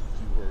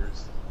few words.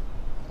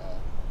 If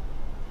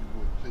you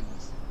would,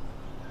 please.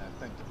 And I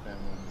thank the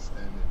family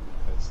understanding,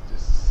 because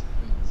this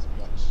means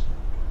much,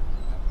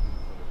 I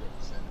believe, for the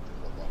representative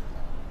of our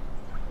family.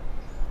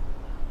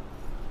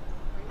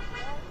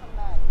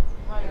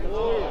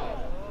 Hallelujah.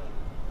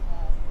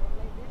 We'll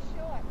make this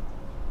short.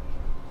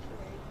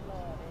 Praise the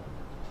Lord.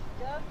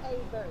 Just a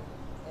verse,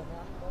 and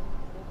I'm going to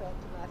go back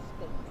to my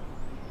statement.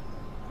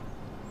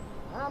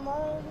 I'm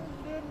on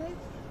business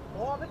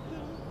for the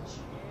King.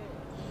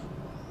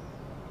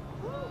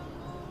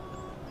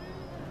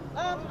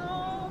 I'm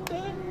on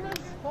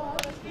business for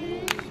the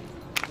King.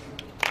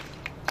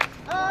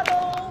 I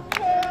don't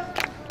care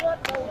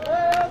what the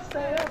world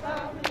say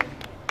about me.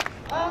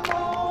 I'm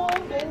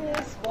on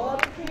business for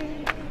the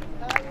King.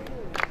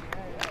 Hallelujah.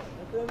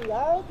 Until we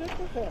all get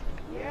to heaven.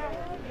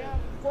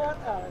 What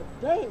a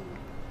day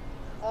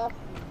of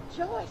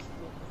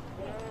rejoicing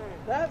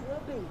that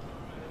will be.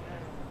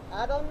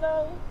 I don't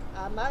know.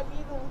 I might be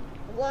the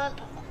one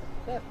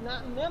that's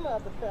not a member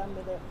of the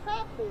family that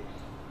probably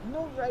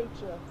knew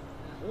Rachel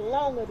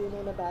longer than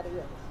anybody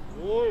else.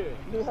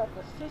 Knew her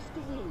for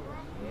 60 years.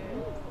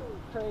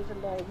 Praise the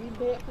Lord. We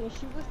met when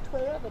she was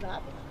 12 and I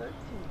was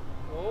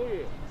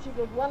 13. She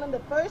was one of the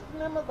first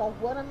members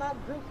of one of my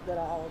groups that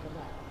I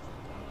organized.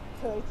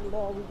 Praise the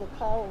Lord. We were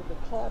called the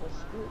Carter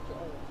Spiritual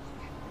Arts.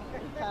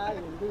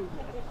 Hallelujah.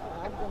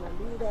 I'm going to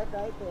leave that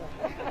right there.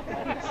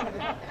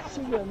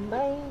 She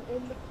remained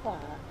in the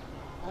choir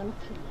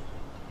until.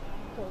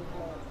 Praise the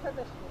Lord. Praise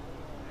the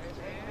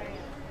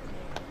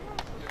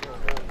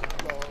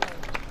Lord.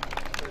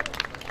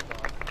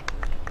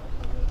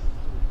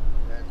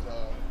 And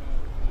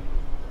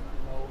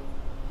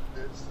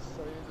there's a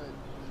saying that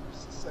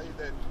used to say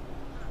that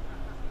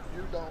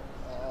you don't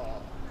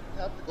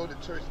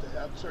church to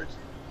have church.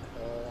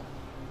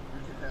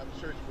 You can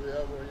have church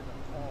wherever in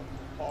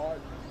a park.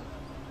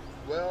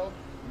 Well,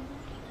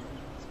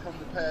 it's come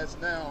to pass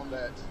now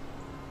that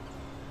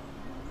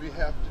we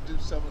have to do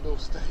some of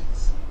those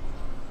things.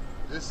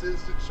 This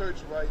is the church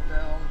right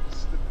now. This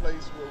is the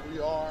place where we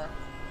are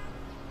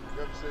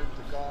representing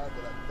to God.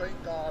 But I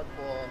thank God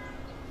for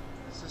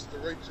Sister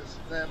Rachel's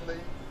family,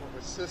 for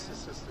her sister,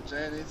 Sister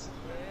Janice,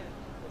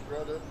 her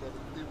brother, Brother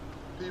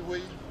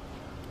Pee-wee.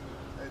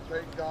 And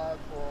thank God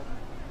for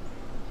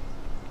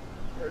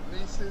her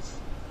nieces,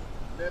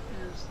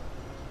 nephews.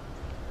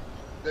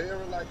 They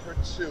are like her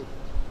children.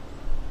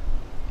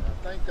 And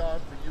I thank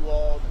God for you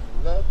all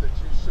and the love that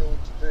you showed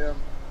to them.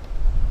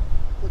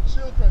 For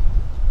children,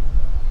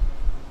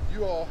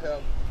 you all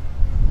have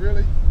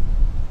really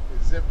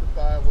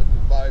exemplified what the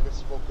Bible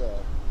spoke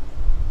of.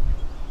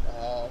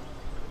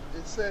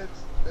 It says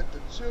that the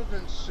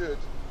children should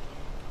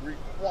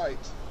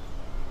requite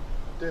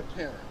their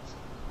parents.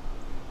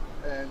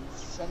 And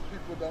some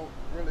people don't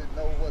really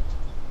know what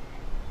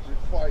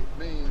requite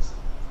means,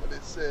 but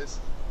it says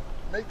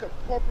make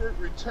appropriate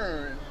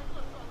return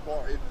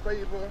for a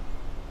favor,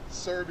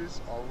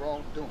 service, or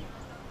wrongdoing.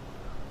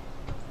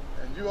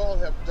 And you all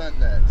have done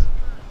that.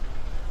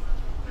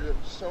 You have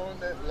shown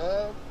that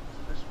love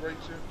to Miss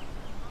Rachel,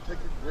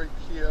 taking great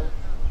care of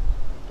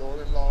your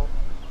daughter-in-law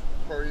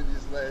for in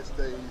these last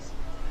days.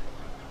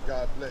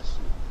 God bless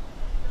you.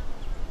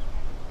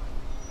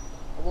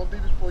 I won't be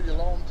before you a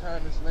long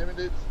time. It's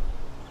limited.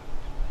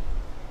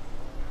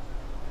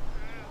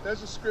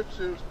 There's a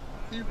scripture,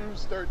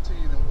 Hebrews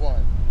 13:1.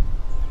 It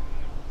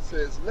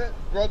says, let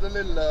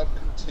brotherly love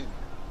continue.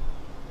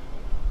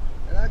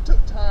 And I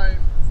took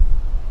time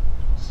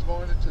this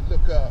morning to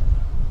look up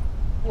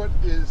what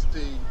is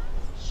the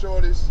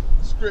shortest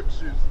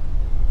scriptures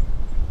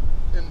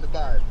in the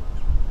Bible.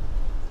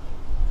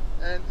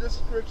 And this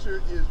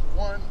scripture is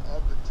one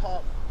of the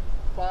top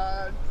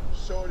 5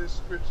 shortest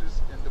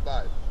scriptures in the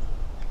Bible.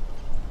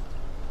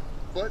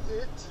 But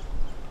it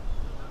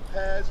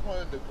has one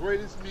of the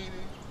greatest meanings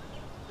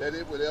that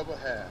it would ever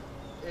have.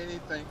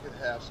 Anything could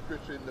have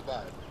scripture in the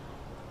Bible.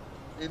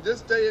 In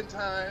this day and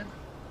time,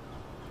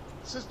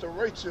 Sister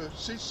Rachel,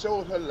 she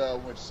showed her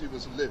love when she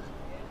was living.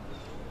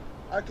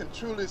 I can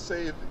truly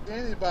say if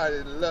anybody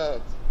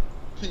loved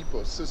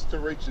people, Sister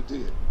Rachel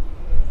did.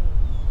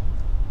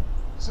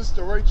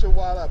 Sister Rachel,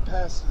 while I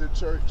pastored the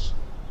church,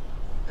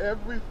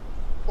 every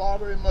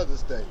Father and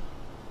Mother's Day,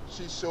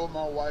 she showed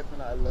my wife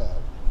and I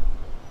love.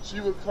 She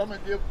would come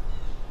and give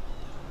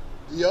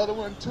the other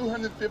one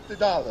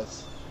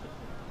 $250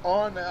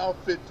 on the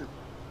outfit to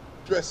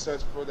dress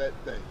us for that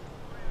day.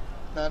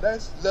 Now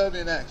that's love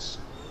in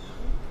action.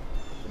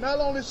 Not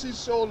only she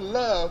showed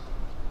love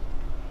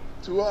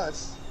to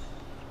us,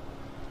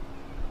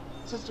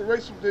 Sister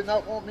Rachel did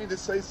not want me to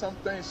say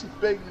something. She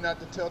begged me not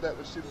to tell that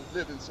when she was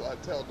living, so I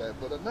tell that.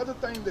 But another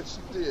thing that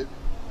she did,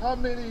 how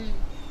many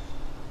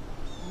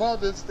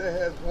mothers that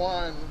has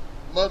won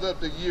Mother of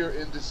the Year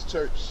in this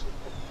church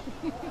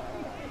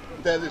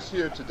that is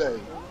here today?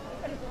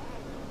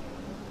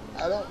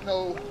 I don't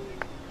know,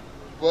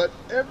 but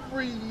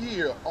every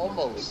year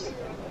almost,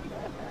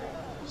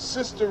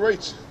 Sister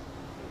Rachel,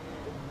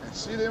 and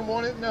she didn't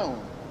want it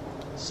known,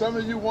 some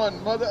of you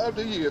won Mother of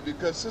the Year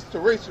because Sister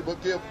Rachel will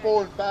give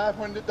 $400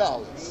 and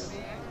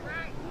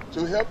 $500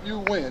 to help you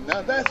win.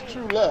 Now that's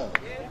true love.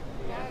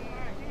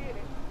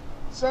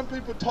 Some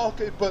people talk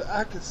it, but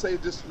I can say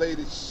this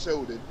lady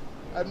showed it.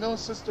 I've known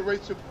Sister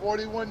Rachel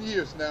 41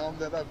 years now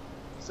that I've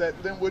sat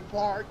at Linwood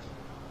Park,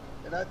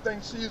 and I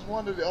think she is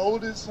one of the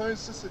oldest. Her and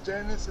Sister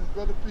Janice and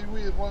Brother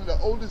Pee-wee is one of the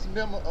oldest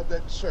members of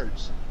that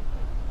church.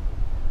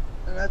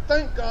 And I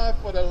thank God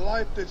for the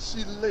life that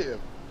she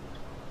lived.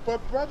 But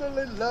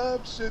brotherly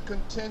love should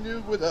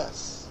continue with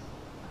us.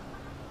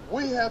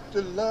 We have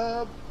to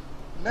love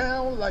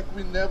now like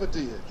we never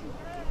did.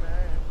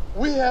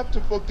 We have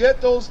to forget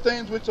those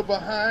things which are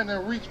behind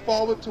and reach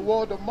forward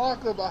toward the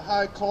mark of a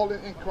high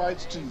calling in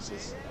Christ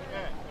Jesus.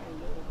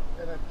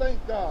 And I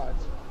thank God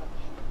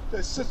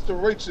that Sister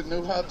Rachel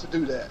knew how to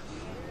do that.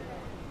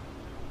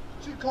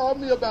 She called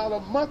me about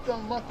a month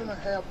and a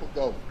half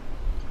ago.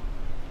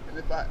 And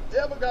if I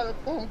ever got a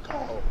phone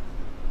call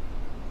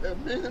that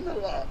meaning a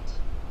lot,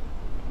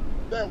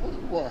 that was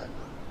one.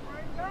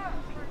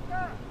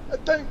 I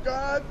thank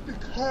God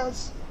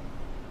because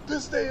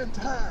this day and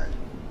time,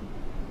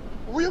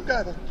 we've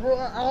got to throw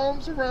our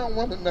arms around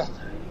one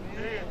another.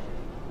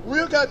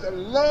 We've got to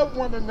love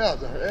one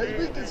another. As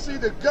we can see,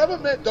 the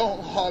government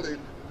don't hardly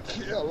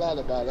care a lot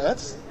about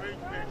us.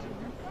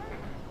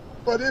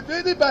 But if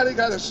anybody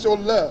got to show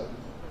love,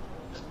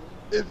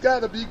 it's got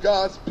to be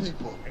God's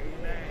people.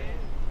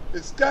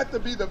 It's got to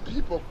be the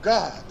people of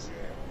God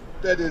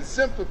that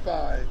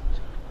exemplify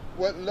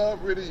what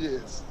love really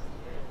is.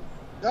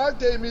 God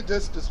gave me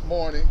this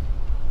morning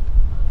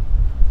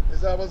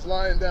as I was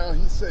lying down.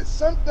 He said,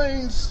 some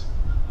things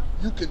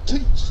you can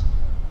teach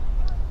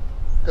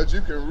because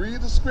you can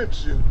read the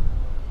scripture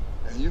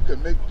and you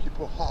can make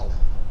people holler.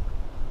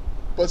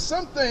 But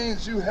some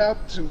things you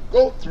have to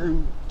go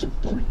through to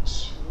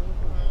preach.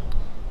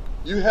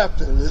 You have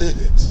to live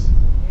it.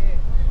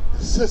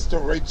 Sister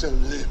Rachel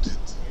lived it.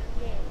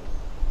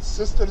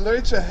 Sister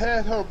Rachel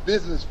had her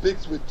business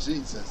fixed with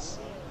Jesus.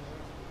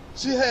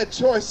 She had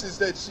choices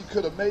that she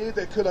could have made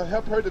that could have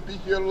helped her to be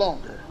here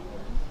longer.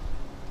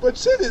 But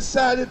she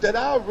decided that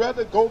I'd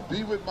rather go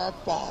be with my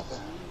Father.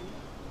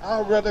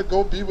 I'd rather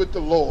go be with the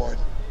Lord.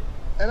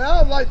 And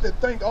I'd like to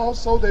think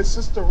also that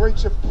Sister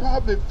Rachel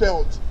probably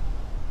felt,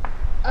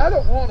 I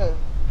don't want to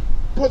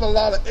put a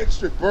lot of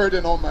extra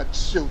burden on my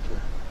children.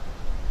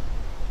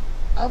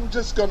 I'm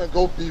just going to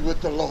go be with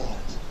the Lord.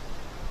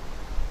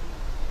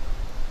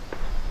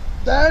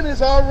 Dying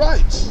is all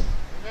right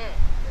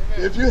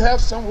if you have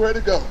somewhere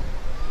to go.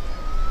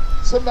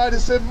 Somebody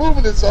said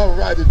moving is all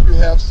right if you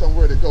have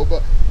somewhere to go,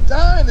 but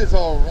dying is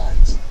all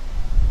right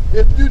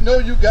if you know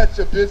you got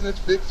your business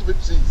fixed with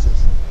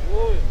Jesus.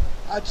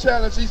 I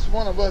challenge each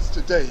one of us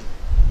today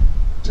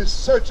to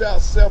search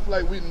ourselves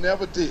like we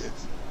never did.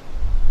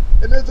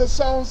 And as the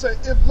song says,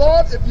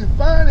 Lord, if you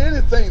find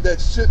anything that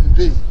shouldn't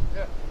be,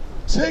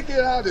 take it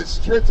out and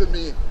strengthen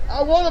me.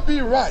 I want to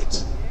be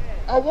right.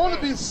 I want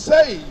to be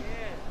saved.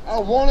 I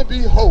want to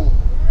be whole.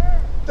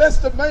 That's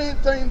the main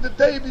thing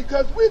today,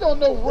 because we don't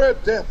know where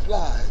death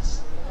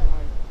lies.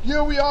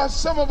 Here we are,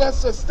 some of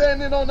us are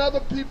standing on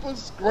other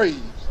people's graves.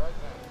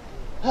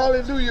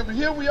 Hallelujah.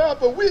 Here we are,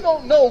 but we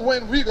don't know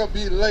when we're going to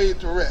be laid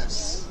to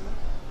rest.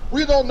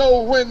 We don't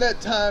know when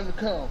that time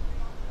comes.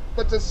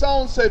 But the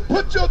song said,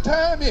 put your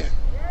time in.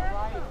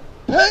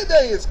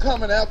 Payday is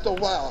coming after a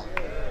while.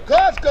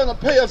 God's going to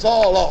pay us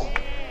all off.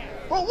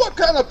 But what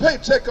kind of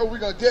paycheck are we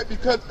going to get?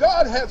 Because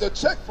God has a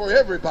check for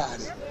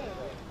everybody.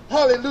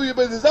 Hallelujah.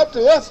 But it's up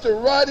to us to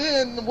write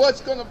in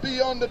what's going to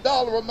be on the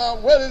dollar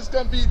amount, whether it's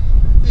going to be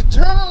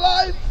eternal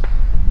life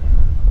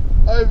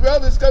or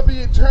whether it's going to be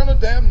eternal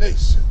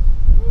damnation.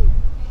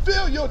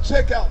 Fill your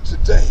check out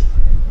today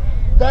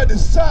by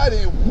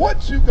deciding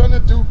what you're going to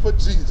do for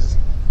Jesus.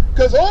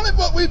 Because only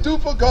what we do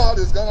for God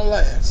is going to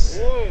last.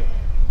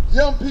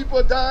 Young people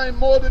are dying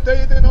more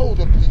today than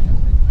older people.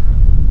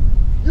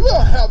 You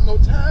don't have no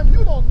time.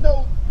 You don't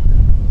know.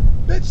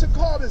 Bishop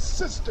Carter's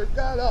sister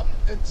got up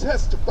and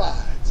testified.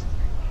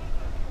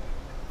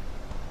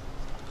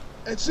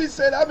 And she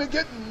said, I've been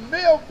getting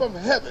mail from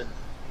heaven.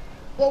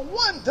 But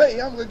one day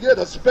I'm going to get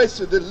a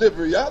special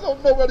delivery. I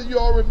don't know whether you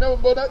all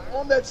remember that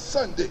on that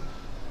Sunday.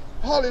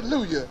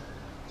 Hallelujah.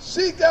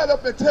 She got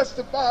up and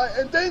testified,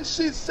 and then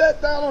she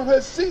sat down on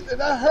her seat,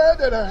 and I heard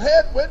that her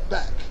head went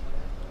back.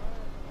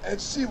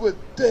 And she was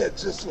dead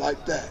just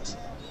like that.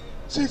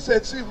 She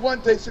said one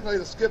day she's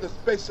going to get a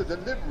special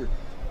delivery.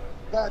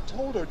 God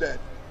told her that.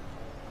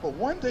 But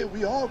one day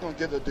we all going to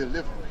get a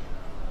delivery.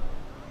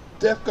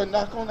 Death going to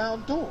knock on our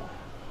door.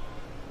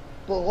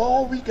 But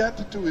all we got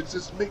to do is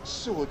just make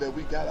sure that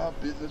we got our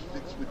business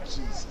fixed with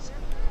Jesus.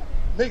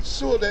 Make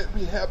sure that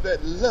we have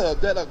that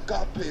love, that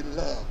agape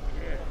love.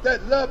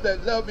 That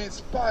love in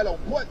spite of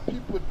what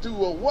people do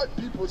or what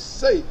people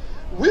say.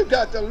 We've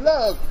got to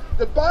love.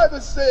 The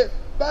Bible said,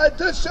 by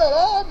this shall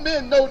all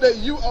men know that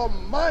you are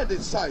my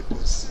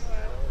disciples.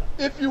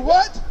 If you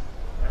what?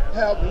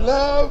 Have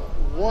love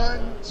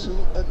one to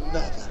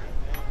another.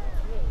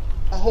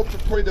 I hope to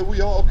pray that we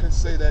all can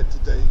say that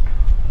today.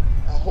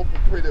 I hope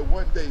and pray that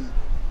one day,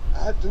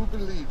 I do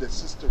believe that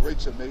Sister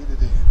Rachel made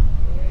it in.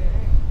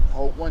 I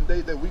hope one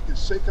day that we can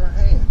shake her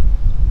hand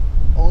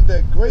on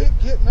that great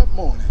getting up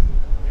morning.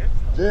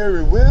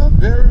 Very well,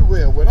 very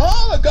well. When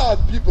all of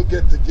God's people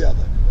get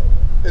together,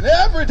 and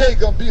every day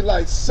gonna be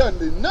like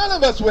Sunday, none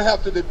of us will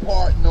have to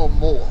depart no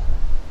more.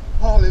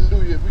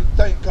 Hallelujah. We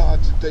thank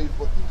God today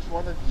for each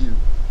one of you,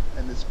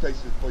 and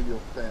especially for your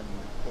family,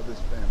 for this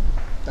family.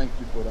 Thank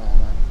you for the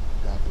honor.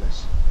 God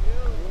bless you.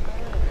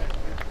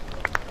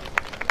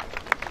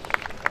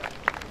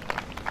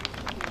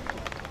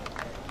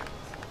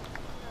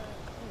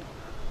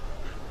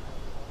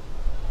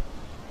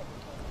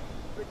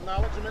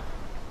 Acknowledgement.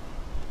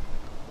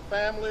 The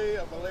family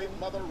of the late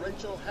Mother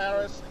Rachel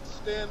Harris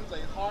extends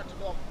a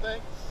heartfelt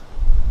thanks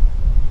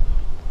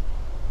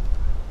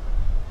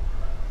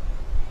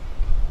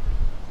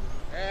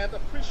and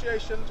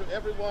appreciation to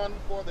everyone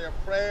for their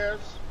prayers,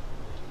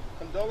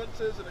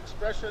 condolences, and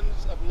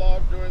expressions of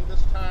love during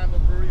this time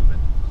of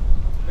bereavement.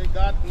 May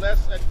God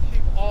bless and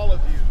keep all of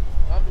you.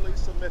 Humbly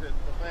submitted,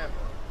 the family.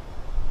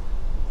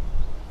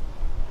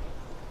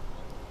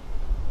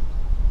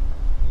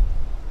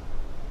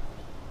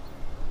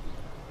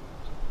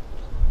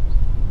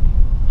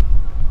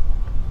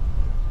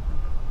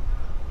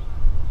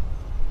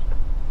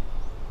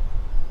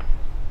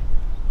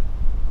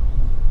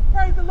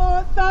 Praise the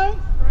Lord, saints.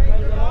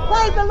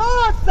 Praise the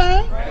Lord,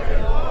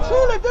 saints.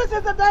 Truly, this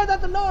is the day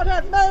that the Lord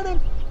has made,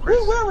 and we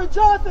will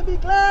rejoice and be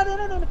glad in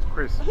it. And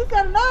He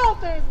said, in all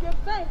things, give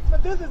thanks, for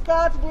this is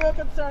God's will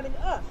concerning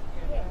us.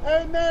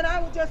 Amen.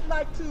 I would just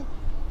like to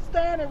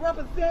stand and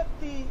represent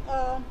the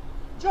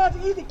Georgia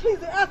East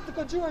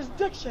Ecclesiastical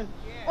Jurisdiction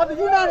of the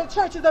United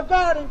Churches of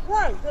God in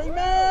Christ.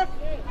 Amen.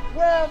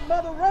 Where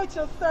Mother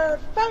Rachel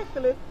served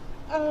faithfully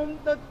on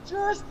the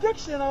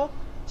jurisdictional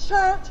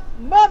church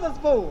mothers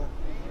board.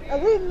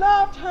 And we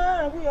loved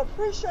her and we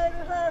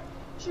appreciated her.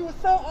 She was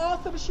so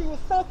awesome. She was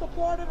so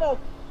supportive of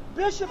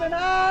Bishop and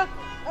I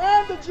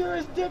and the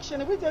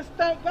jurisdiction. And we just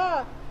thank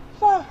God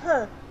for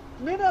her.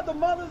 Many of the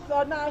mothers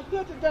are not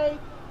here today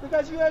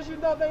because, as you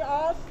know, they are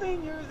all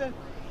seniors and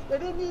they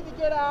didn't need to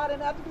get out.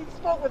 And after we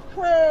spoke with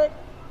Craig,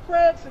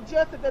 Craig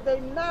suggested that they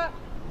not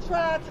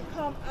try to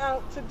come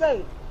out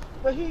today.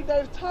 But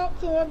they've talked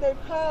to him,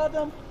 they've called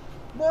him,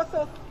 more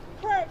so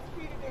Craig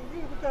speeded than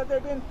you because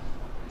they've been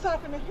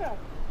talking to him.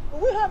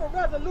 But we have a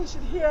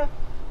resolution here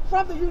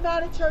from the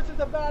United Churches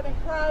of God in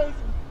Christ,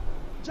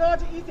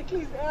 Georgia East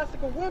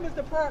Ecclesiastical Women's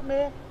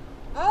Department.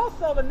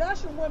 Also, the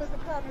National Women's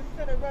Department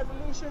sent a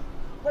resolution,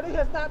 but it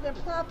has not been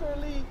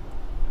properly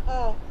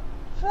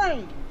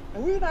framed.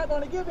 And we're not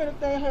going to give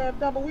anything half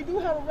done, but we do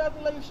have a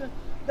resolution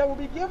that will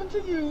be given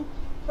to you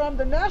from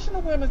the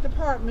National Women's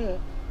Department,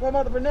 where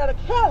Mother Bernetta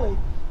Kelly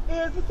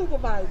is the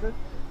supervisor,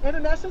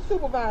 international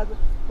supervisor,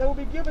 that will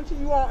be given to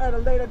you all at a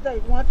later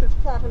date once it's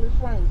properly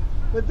framed.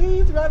 But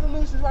these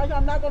resolutions right here,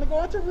 I'm not going to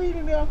go into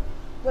reading them,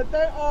 but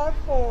they are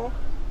for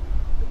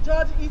the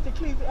Georgia East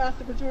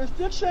Ecclesiastical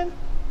Jurisdiction,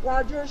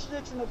 while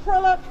jurisdictional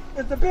prelate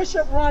is the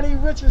Bishop Ronnie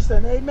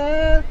Richardson.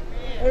 Amen.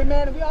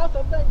 Amen. And we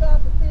also thank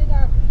God for seeing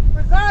our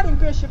presiding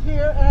bishop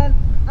here and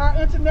our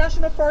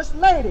international first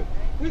lady.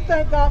 We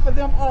thank God for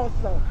them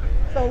also.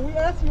 So we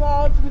ask you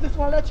all, we just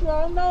want to let you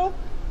all know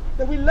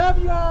that we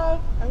love you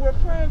all and we're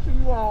praying for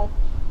you all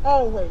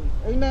always.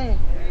 Amen.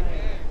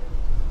 Amen.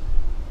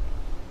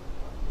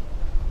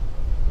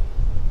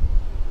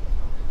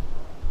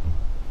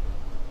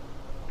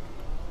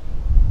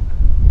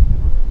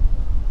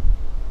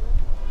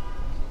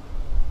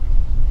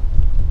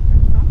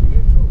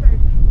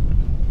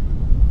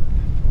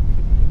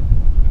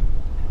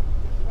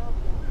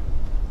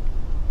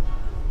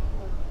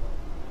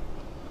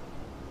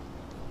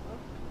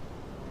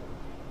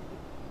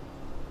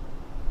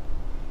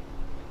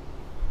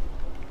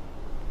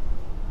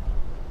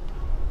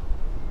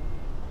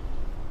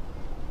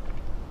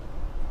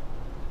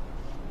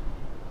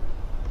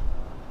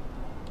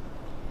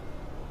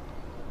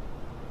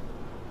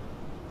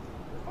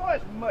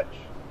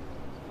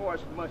 For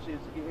as much as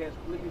it has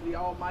pleased the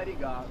Almighty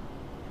God,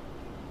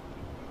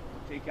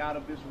 take out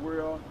of this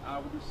world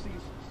our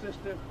deceased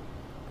sister,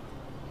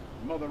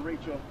 Mother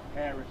Rachel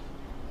Harris.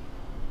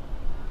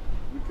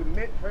 We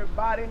commit her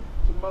body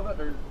to Mother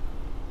Earth,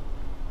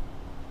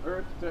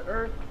 earth to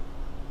earth,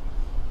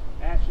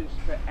 ashes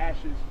to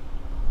ashes,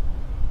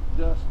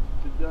 dust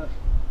to dust,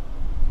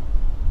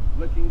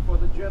 looking for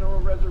the general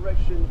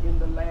resurrection in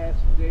the last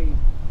day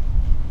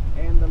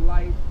and the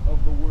life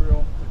of the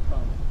world to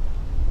come.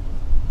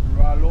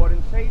 Through our Lord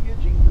and Savior,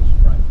 Jesus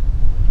Christ,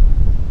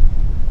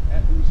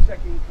 at whose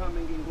second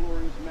coming in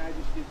glorious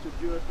majesty to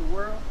judge the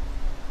world,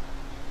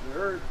 the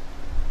earth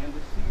and the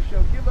sea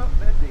shall give up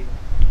their dead,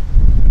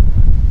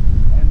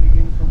 and the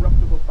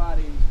incorruptible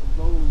bodies of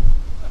those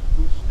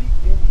who sleep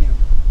in him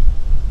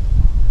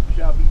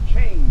shall be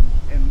changed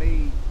and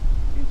made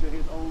into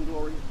his own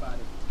glorious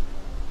body,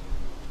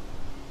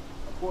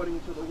 according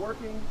to the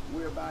working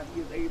whereby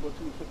he is able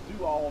to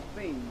subdue all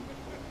things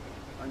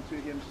unto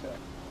himself.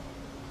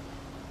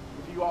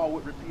 If you all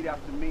would repeat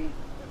after me,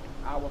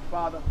 our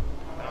Father,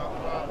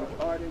 which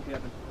art in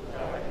heaven,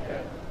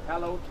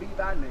 hallowed be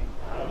thy name.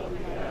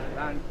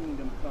 Thine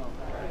kingdom come.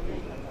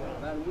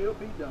 Thine will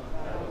be done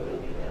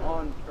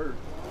on earth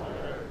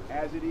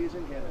as it is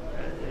in heaven.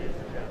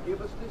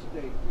 Give us this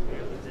day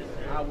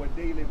our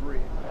daily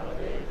bread,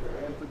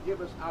 and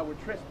forgive us our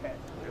trespasses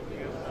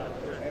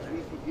as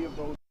we forgive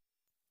those.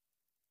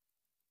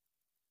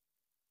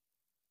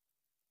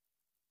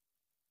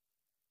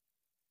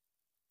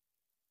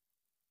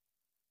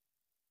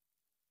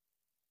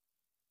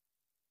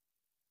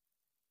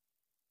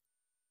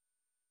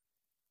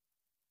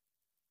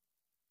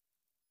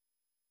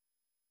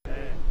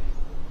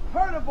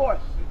 Heard a voice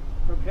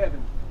from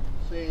heaven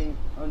saying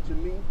unto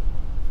me,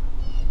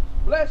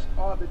 Blessed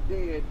are the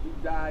dead who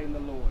die in the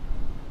Lord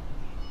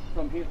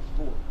from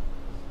henceforth.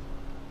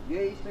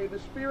 Yea, say the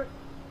Spirit,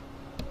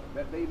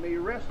 that they may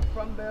rest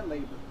from their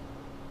labor,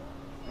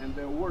 and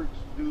their works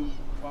do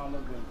follow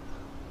them.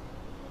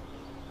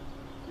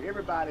 To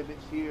everybody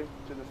that's here,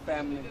 to the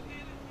family,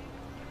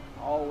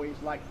 I always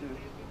like to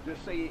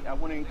just say, I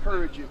want to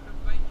encourage you,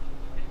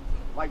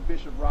 like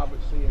Bishop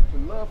Robert said, to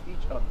love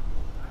each other.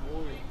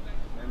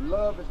 And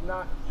love is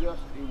not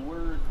just a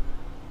word,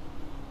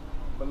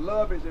 but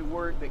love is a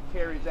word that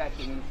carries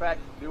action. In fact,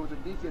 there was a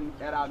deacon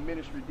at our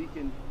ministry,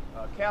 Deacon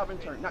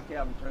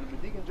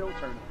Deacon Joe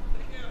Turner.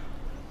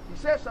 He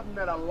said something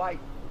that I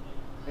liked,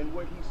 and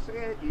what he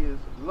said is,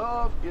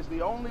 love is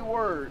the only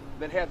word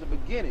that has a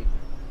beginning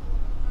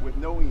with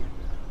no end.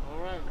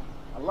 All right.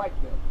 I like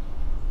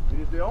that. It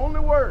is the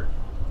only word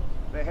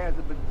that has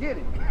a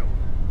beginning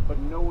but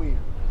no end.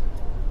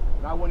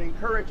 And I want to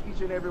encourage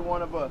each and every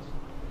one of us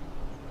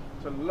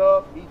to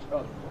love each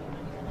other.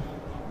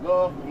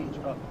 Love each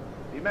other.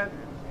 Amen?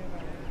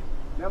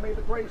 Now may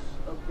the grace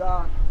of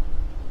God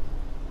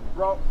be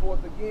brought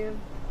forth again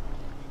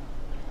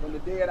from the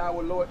dead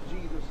our Lord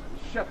Jesus,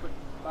 the shepherd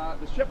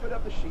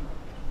of the sheep,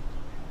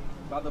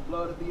 by the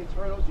blood of the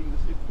eternal Jesus,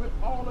 equip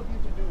all of you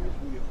to do his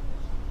will.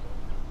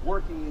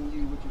 working in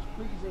you, which is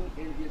pleasing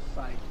in his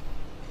sight,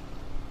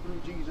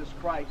 through Jesus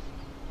Christ,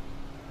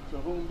 to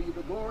whom be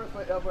the glory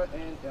forever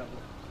and ever.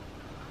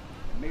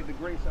 And may the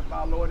grace of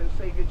our Lord and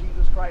Savior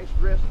Jesus Christ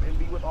rest and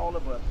be with all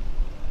of us.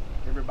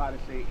 Everybody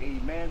say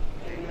amen.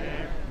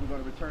 Amen. We're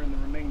going to return the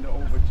remainder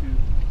over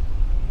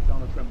to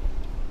Donna Trimble.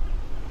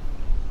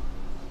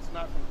 It's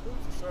not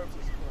concludes the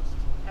services for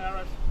Sister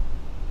Harris.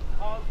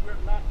 Because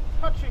we're not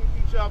touching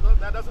each other,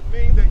 that doesn't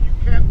mean that you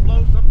can't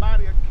blow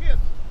somebody a kiss.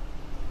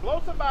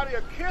 Blow somebody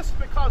a kiss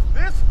because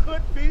this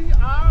could be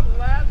our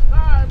last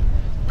time.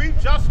 We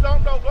just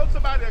don't know. Blow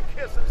somebody a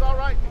kiss. It's all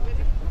right.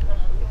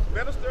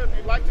 Minister, if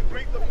you'd like to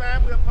greet the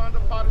family upon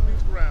departing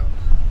these grounds.